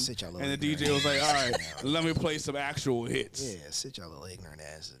around. Sit y'all little And the ignorant DJ was like, all right, asses. let me play some actual hits. Yeah, sit y'all little ignorant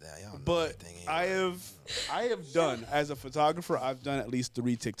asses down. Y'all know But everything I anyway. have done, as a photographer, I've done at least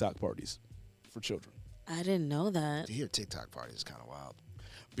 3 TikTok parties for children. I didn't know that. To hear TikTok parties is kind of wild.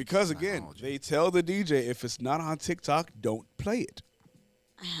 Because again, they tell the DJ if it's not on TikTok, don't play it.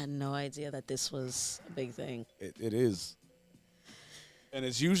 I had no idea that this was a big thing. It is. And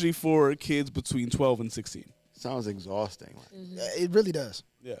it's usually for kids between 12 and 16. Sounds exhausting. It really does.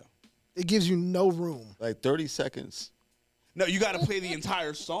 Yeah. It gives you no room. Like 30 seconds. No, you got to play the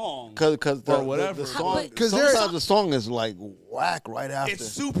entire song. Because Or whatever. the song, But- Cause sometimes the song is like whack right after. It's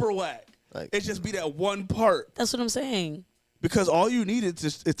super whack. Like- It just be that one part. That's what I'm saying. Because all you need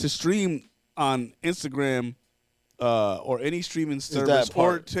is to stream on Instagram or any streaming service that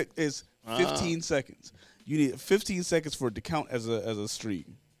or part. is 15 seconds. You need 15 seconds for it to count as a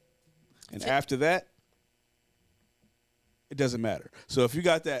stream. And after that, it doesn't matter. So if you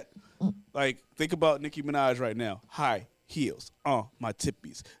got that, like, think about Nicki Minaj right now. High heels on my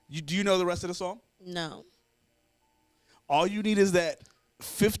tippies. Do you know the rest of the song? No. All you need is that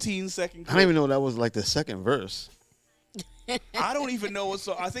 15-second I don't even know that was like the second verse. I don't even know what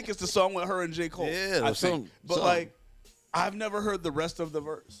song. I think it's the song with her and J. Cole. Yeah, I or think. some- But, some. like, I've never heard the rest of the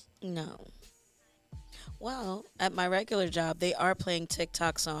verse. No. Well, at my regular job, they are playing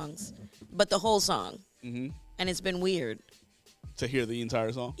TikTok songs, but the whole song. Mm-hmm. And it's been weird. To hear the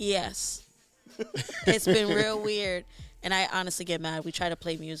entire song? Yes. It's been real weird. And I honestly get mad. We try to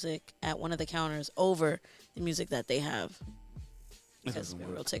play music at one of the counters over the music that they have. Because it's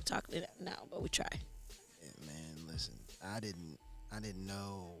been real TikTok now, but we try. Yeah, man, listen. I didn't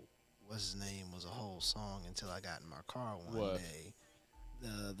know what's his name was a whole song until I got in my car one day.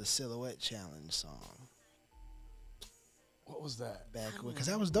 The Silhouette Challenge song. What was that? Back because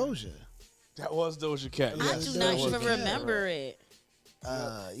that was Doja. That was Doja Cat. I Yes, do that not was even Doja Cat. remember it.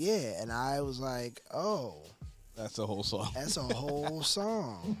 Yeah, and I was like, oh, That's a whole song. that's a whole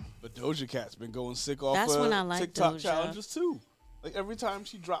song. But Doja Cat's been going sick off That's of when I like TikTok Doja. challenges too. Like every time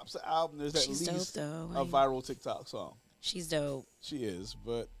she drops an album, there's at She's dope, least though. a viral TikTok song. She's dope. She is,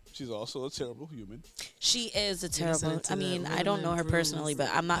 but she's also a terrible human. She is a Listening terrible. to I the mean, I Rhythm don't know and her personally, but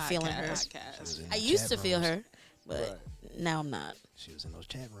I'm not feeling her. podcast. I used to feel her, but Right. now I'm not. She was in those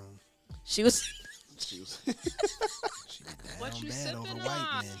chat rooms. She was. She was She be down What you bad over sipping white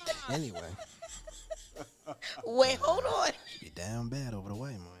on? men. Anyway, Wait, hold on. she be down bad over the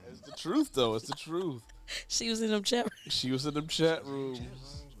white man. It's the truth, though. It's the truth. She was in them chat. She was in them chat rooms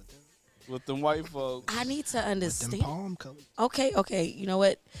with them white folks. I need to Them understand. palm colors. Okay. You know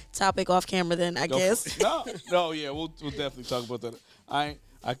what? Topic off camera then. I Go for guess. it. No, yeah, we'll definitely talk about that.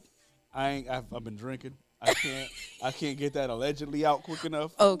 I've been drinking. I can't get that allegedly out quick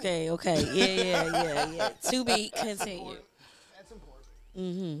enough. Okay. Yeah. To be continued. That's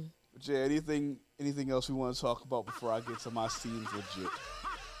important. But yeah, anything else we want to talk about before I get to my scenes legit?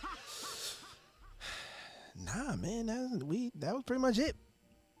 Nah, man, that was pretty much it.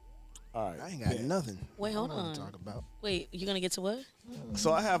 All right. I ain't got yeah. nothing. Wait, hold I don't know on. what to talk about. Wait, you gonna get to what?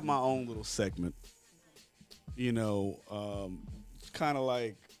 So I have my own little segment. You know, kind of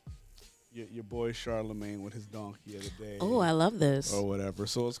like your boy Charlemagne with his donkey of the day. Oh, I love this. Or whatever.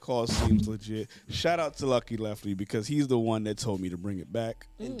 So it's called Seems Legit. Shout out to Lucky Lefty because he's the one that told me to bring it back.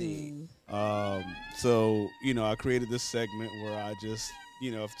 Indeed. So, I created this segment where I just,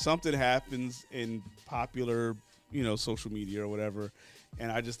 if something happens in popular, social media or whatever,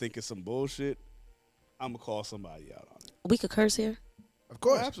 and I just think it's some bullshit, I'm going to call somebody out on it. We could curse here? Of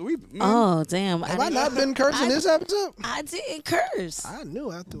course. Absolutely. Oh, damn. Have I not been cursing this episode? I didn't curse. I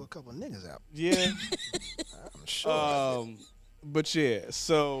knew I threw a couple niggas out. Yeah. I'm sure. But yeah,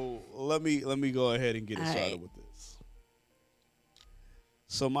 so let me go ahead and get it started with this.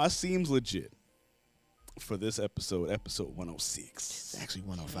 So my Seems Legit for this episode 106. It's actually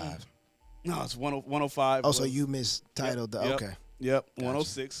 105. No, it's 105. Oh, so you mistitled the, okay. Yep, Gotcha.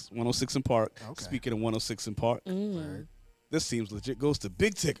 106 in Park. Okay. Speaking of 106 in Park, this Seems Legit goes to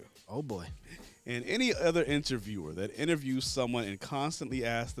Big Tigger. Oh, boy. And any other interviewer that interviews someone and constantly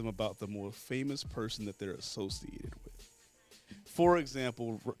asks them about the more famous person that they're associated with. For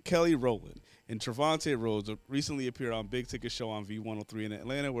example, Kelly Rowland and Trevante Rhodes recently appeared on Big Tigger's show on V103 in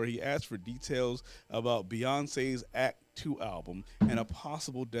Atlanta, where he asked for details about Beyonce's Act 2 album and a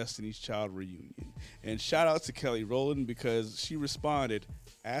possible Destiny's Child reunion. And shout out to Kelly Rowland because she responded,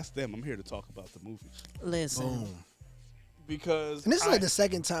 "Ask them. I'm here to talk about the movie." Listen. Boom. Because And this is like the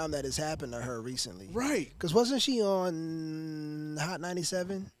second time that has happened to her recently. right. Because wasn't she on Hot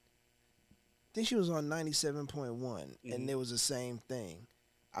 97? I think she was on 97.1, and it was the same thing.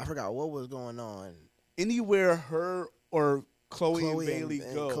 I forgot what was going on. Anywhere her or Chloe and Bailey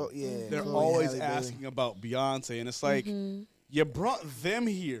go, they're Chloe, always Halle asking about Beyonce, and it's like you brought them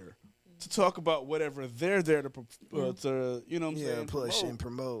here to talk about whatever they're there to saying, push and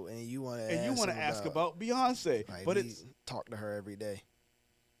promote, and you want to ask about Beyonce, like, but it's talk to her every day.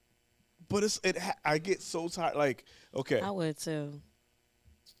 But I get so tired. Like, okay, I would too.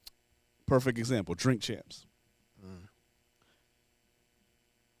 perfect example: Drink Champs.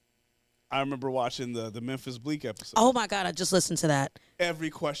 I remember watching the Memphis Bleak episode. Oh my God, I just listened to that. Every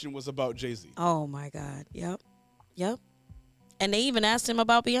question was about Jay-Z. Oh my God. Yep. And they even asked him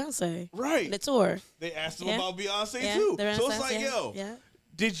about Beyonce. Right. The tour. They asked him Yeah. about Beyonce Yeah, too. the So it's Renaissance, like, yeah.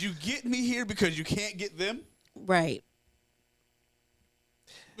 did you get me here because you can't get them? Right.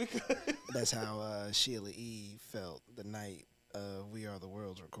 That's how Sheila E. felt the night of We Are the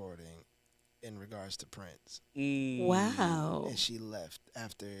World's recording in regards to Prince. Wow. And she left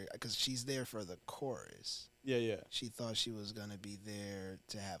after, because she's there for the chorus. Yeah. She thought she was going to be there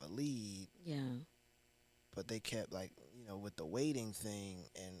to have a lead, Yeah. but they kept with the waiting thing,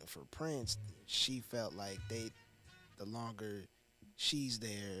 and for Prince, she felt like the longer she's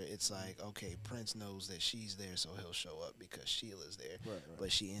there, it's like, okay, Prince knows that she's there, so he'll show up because Sheila's there. Right.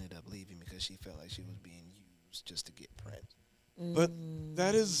 But she ended up leaving because she felt like she was being used just to get Prince. But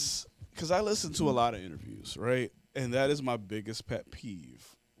that is because I listen to a lot of interviews, right? And that is my biggest pet peeve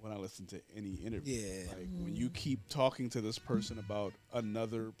when I listen to any interview. Yeah. Like when you keep talking to this person about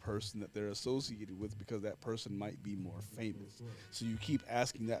another person that they're associated with because that person might be more famous. So you keep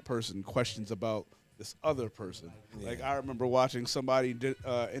asking that person questions about this other person. Yeah. Like I remember watching somebody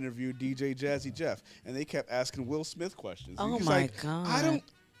interview DJ Jazzy Jeff, and they kept asking Will Smith questions. Oh He's my like, God.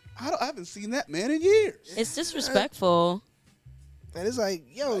 I haven't seen that man in years. It's disrespectful. And it's like,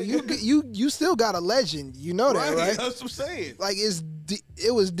 yo, you still got a legend. You know that, right? That's what I'm saying. Like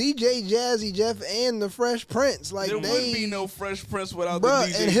it was DJ Jazzy Jeff and the Fresh Prince. Like There would be no Fresh Prince without bruh,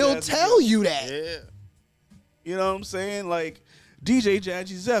 the DJ and he'll Jazzy tell Jeff. you that. Yeah. You know what I'm saying? Like DJ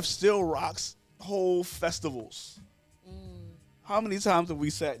Jazzy Jeff still rocks whole festivals. How many times have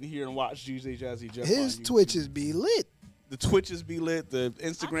we sat in here and watched DJ Jazzy Jeff? His on YouTube? Twitches be lit. The Twitches be lit. The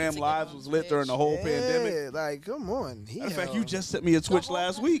Instagram lives was lit during the whole pandemic. Yeah, like come on. Matter of fact, you just sent me a Twitch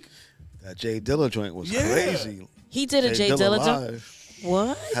last week. That Jay Dilla joint was Yeah. crazy. He did a Jay Dilla joint. live.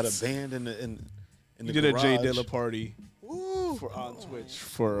 What? Had a band in the You did a Jay garage. Dilla party on Twitch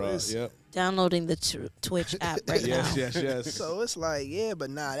for yep. Downloading the Twitch app right now. Yes. So it's like, yeah, but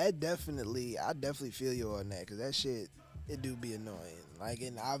nah, I definitely feel you on that, because that shit, it do be annoying. Like,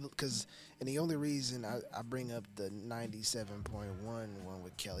 and the only reason I bring up the 97.1 one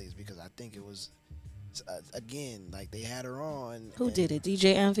with Kelly is because I think it was, again, like they had her on. Who did it?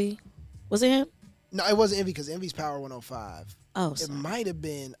 DJ Envy? Was it him? No, it wasn't Envy, because Envy's Power 105. Oh, It sorry. might have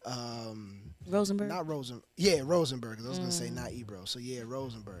been Rosenberg? not Rosenberg. Yeah, Rosenberg. 'Cause I was gonna say not Ebro. So yeah,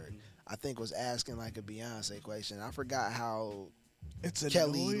 Rosenberg. I think was asking like a Beyonce question. I forgot how It's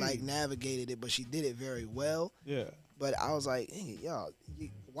Kelly annoying. like navigated it, but she did it very well. Yeah. But I was like, hey, y'all,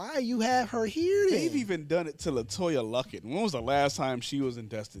 why you have her here then? They've even done it to LaToya Luckett. When was the last time she was in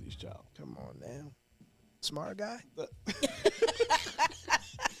Destiny's Child? Come on now, smart guy.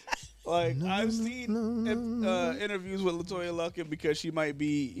 Like I've seen interviews with LaToya Luckett because she might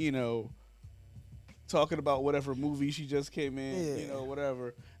be, talking about whatever movie she just came in,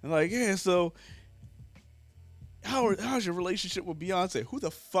 whatever. And like, yeah, so how's your relationship with Beyonce? Who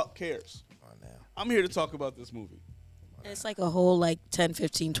the fuck cares? I'm here to talk about this movie. It's like a whole 10,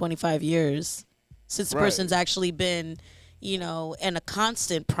 15, 25 years since the person's actually been, in a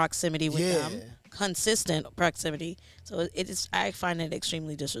constant proximity with them. Consistent proximity. So I find it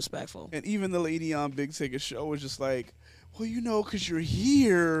extremely disrespectful. And even the lady on Big Ticket Show was just like, well, because you're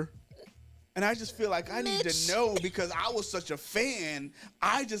here. And I just feel like I need to know because I was such a fan.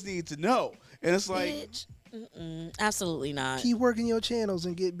 I just need to know. And it's like... Absolutely not. Keep working your channels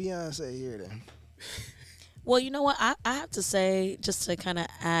and get Beyonce here then. Well, you know what? I have to say, just to kind of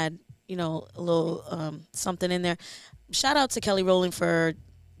add, a little something in there. Shout out to Kelly Rowland for,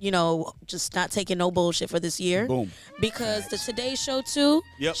 just not taking no bullshit for this year. Boom. Because the Today Show, too,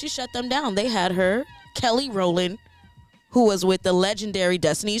 Yep. she shut them down. They had her, Kelly Rowland, who was with the legendary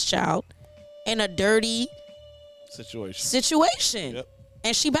Destiny's Child, in a dirty situation. Yep.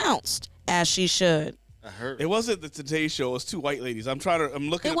 And she bounced, as she should. I heard. It wasn't the Today Show. It was two white ladies. I'm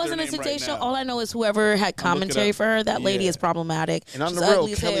looking. It wasn't at a their name Today right Show. now. All I know is whoever had commentary for her. That lady Yeah. is problematic. And on She's the real,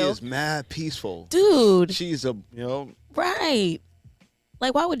 ugly as Kelly hell. is mad peaceful. Dude. She's Right.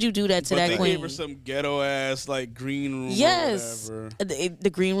 Like, why would you do that to But that they queen? gave her some ghetto ass green room. Yes. Or whatever. The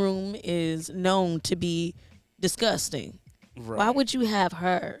green room is known to be disgusting. Right. Why would you have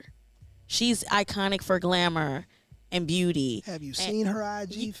her? She's iconic for glamour and beauty. Have you seen her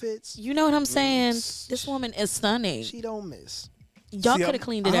IG fits? You know what I'm saying? This woman is stunning. She don't miss. Y'all See, could have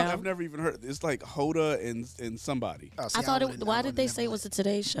cleaned it I've out. never even heard. It's like Hoda and somebody. Oh, see, I thought wouldn't- I why wouldn't did they never say it was the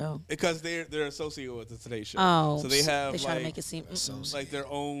Today Show? Because they're associated with the Today Show. Oh, so they have they try to make it seem like their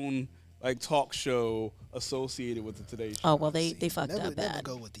own talk show associated with the Today Show. Oh well, they fucked never, up never bad.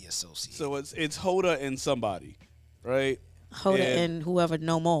 go with the associate. So it's Hoda and somebody, right? Hoda and whoever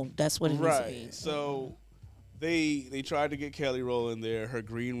no more. That's what it needs to Right. be. So they tried to get Kelly Rowland there. Her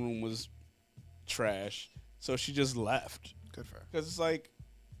green room was trash, so she just left. Good for her. Because it's like,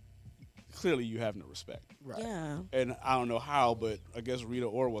 clearly you have no respect. Right. Yeah. And I don't know how, but I guess Rita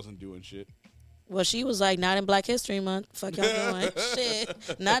Ora wasn't doing shit. Well, she was like, not in Black History Month. Fuck y'all doing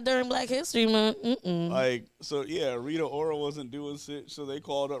shit. Not during Black History Month. So yeah, Rita Ora wasn't doing shit. So they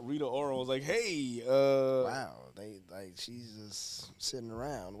called up Rita Ora and was like, hey, Wow. She's just sitting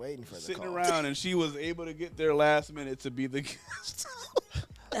around waiting for the sitting call. around, and she was able to get there last minute to be the guest.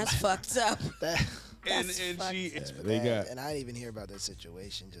 That's fucked up. That, and That's she fucked they got and I didn't even hear about that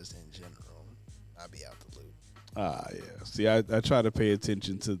situation just in general. I'd be out the loop. yeah. See, I try to pay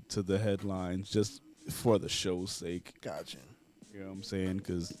attention to the headlines just for the show's sake. Gotcha. You know what I'm saying?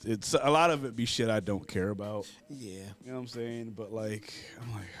 Because it's a lot of it be shit I don't care about. Yeah. You know what I'm saying? But I'm like,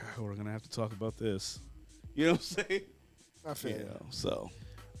 oh, we're gonna have to talk about this. You know what I'm saying? I feel You know, so.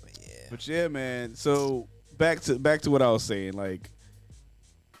 yeah. But yeah, man. So back to what I was saying. Like,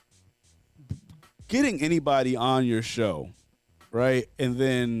 getting anybody on your show, right, and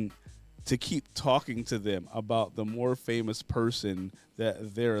then to keep talking to them about the more famous person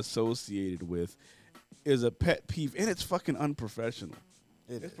that they're associated with is a pet peeve, and it's fucking unprofessional.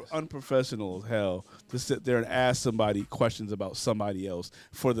 It's unprofessional as hell to sit there and ask somebody questions about somebody else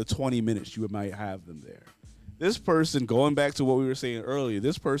for the 20 minutes you might have them there. This person, going back to what we were saying earlier,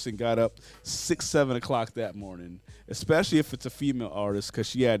 this person got up 6, 7 o'clock that morning, especially if it's a female artist, because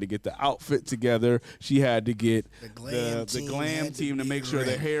she had to get the outfit together. She had to get the glam team to make sure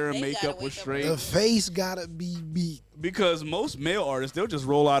the hair and makeup was straight. The face gotta be beat. Because most male artists, they'll just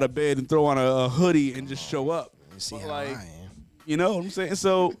roll out of bed and throw on a hoodie and just show up. See But how like, I am. you know what I'm saying?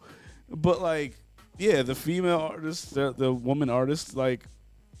 So, but like, yeah, the female artists, the woman artists, like,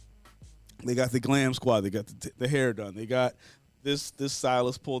 they got the glam squad. They got the hair done. They got this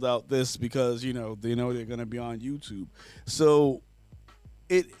stylist pulled out this because, they know they're going to be on YouTube. So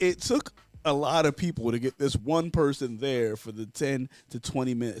it took a lot of people to get this one person there for the 10 to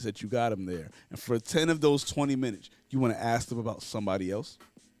 20 minutes that you got them there. And for 10 of those 20 minutes, you want to ask them about somebody else?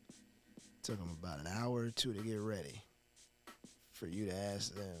 Took them about an hour or two to get ready for you to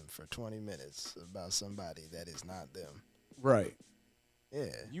ask them for 20 minutes about somebody that is not them. Right. Yeah.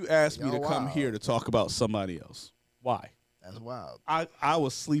 You asked me to Y'all come wild. here to talk about somebody else. Why? That's wild. I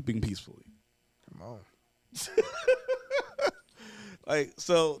was sleeping peacefully. Come on. Like,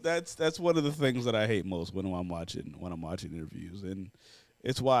 so that's one of the things that I hate most when I'm watching interviews, and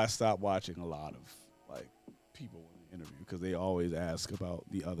it's why I stopped watching a lot of like people when they interview, because they always ask about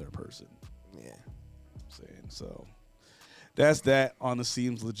the other person. Yeah. Saying so. That's that on the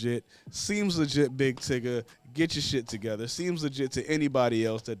Seems Legit. Seems Legit, Big Tigger. Get your shit together. Seems legit to anybody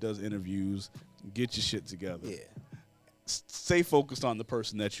else that does interviews. Get your shit together. Yeah. Stay focused on the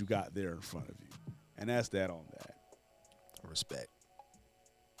person that you got there in front of you. And that's that on that. Respect.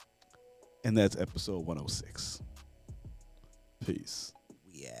 And that's episode 106. Peace.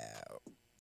 We out.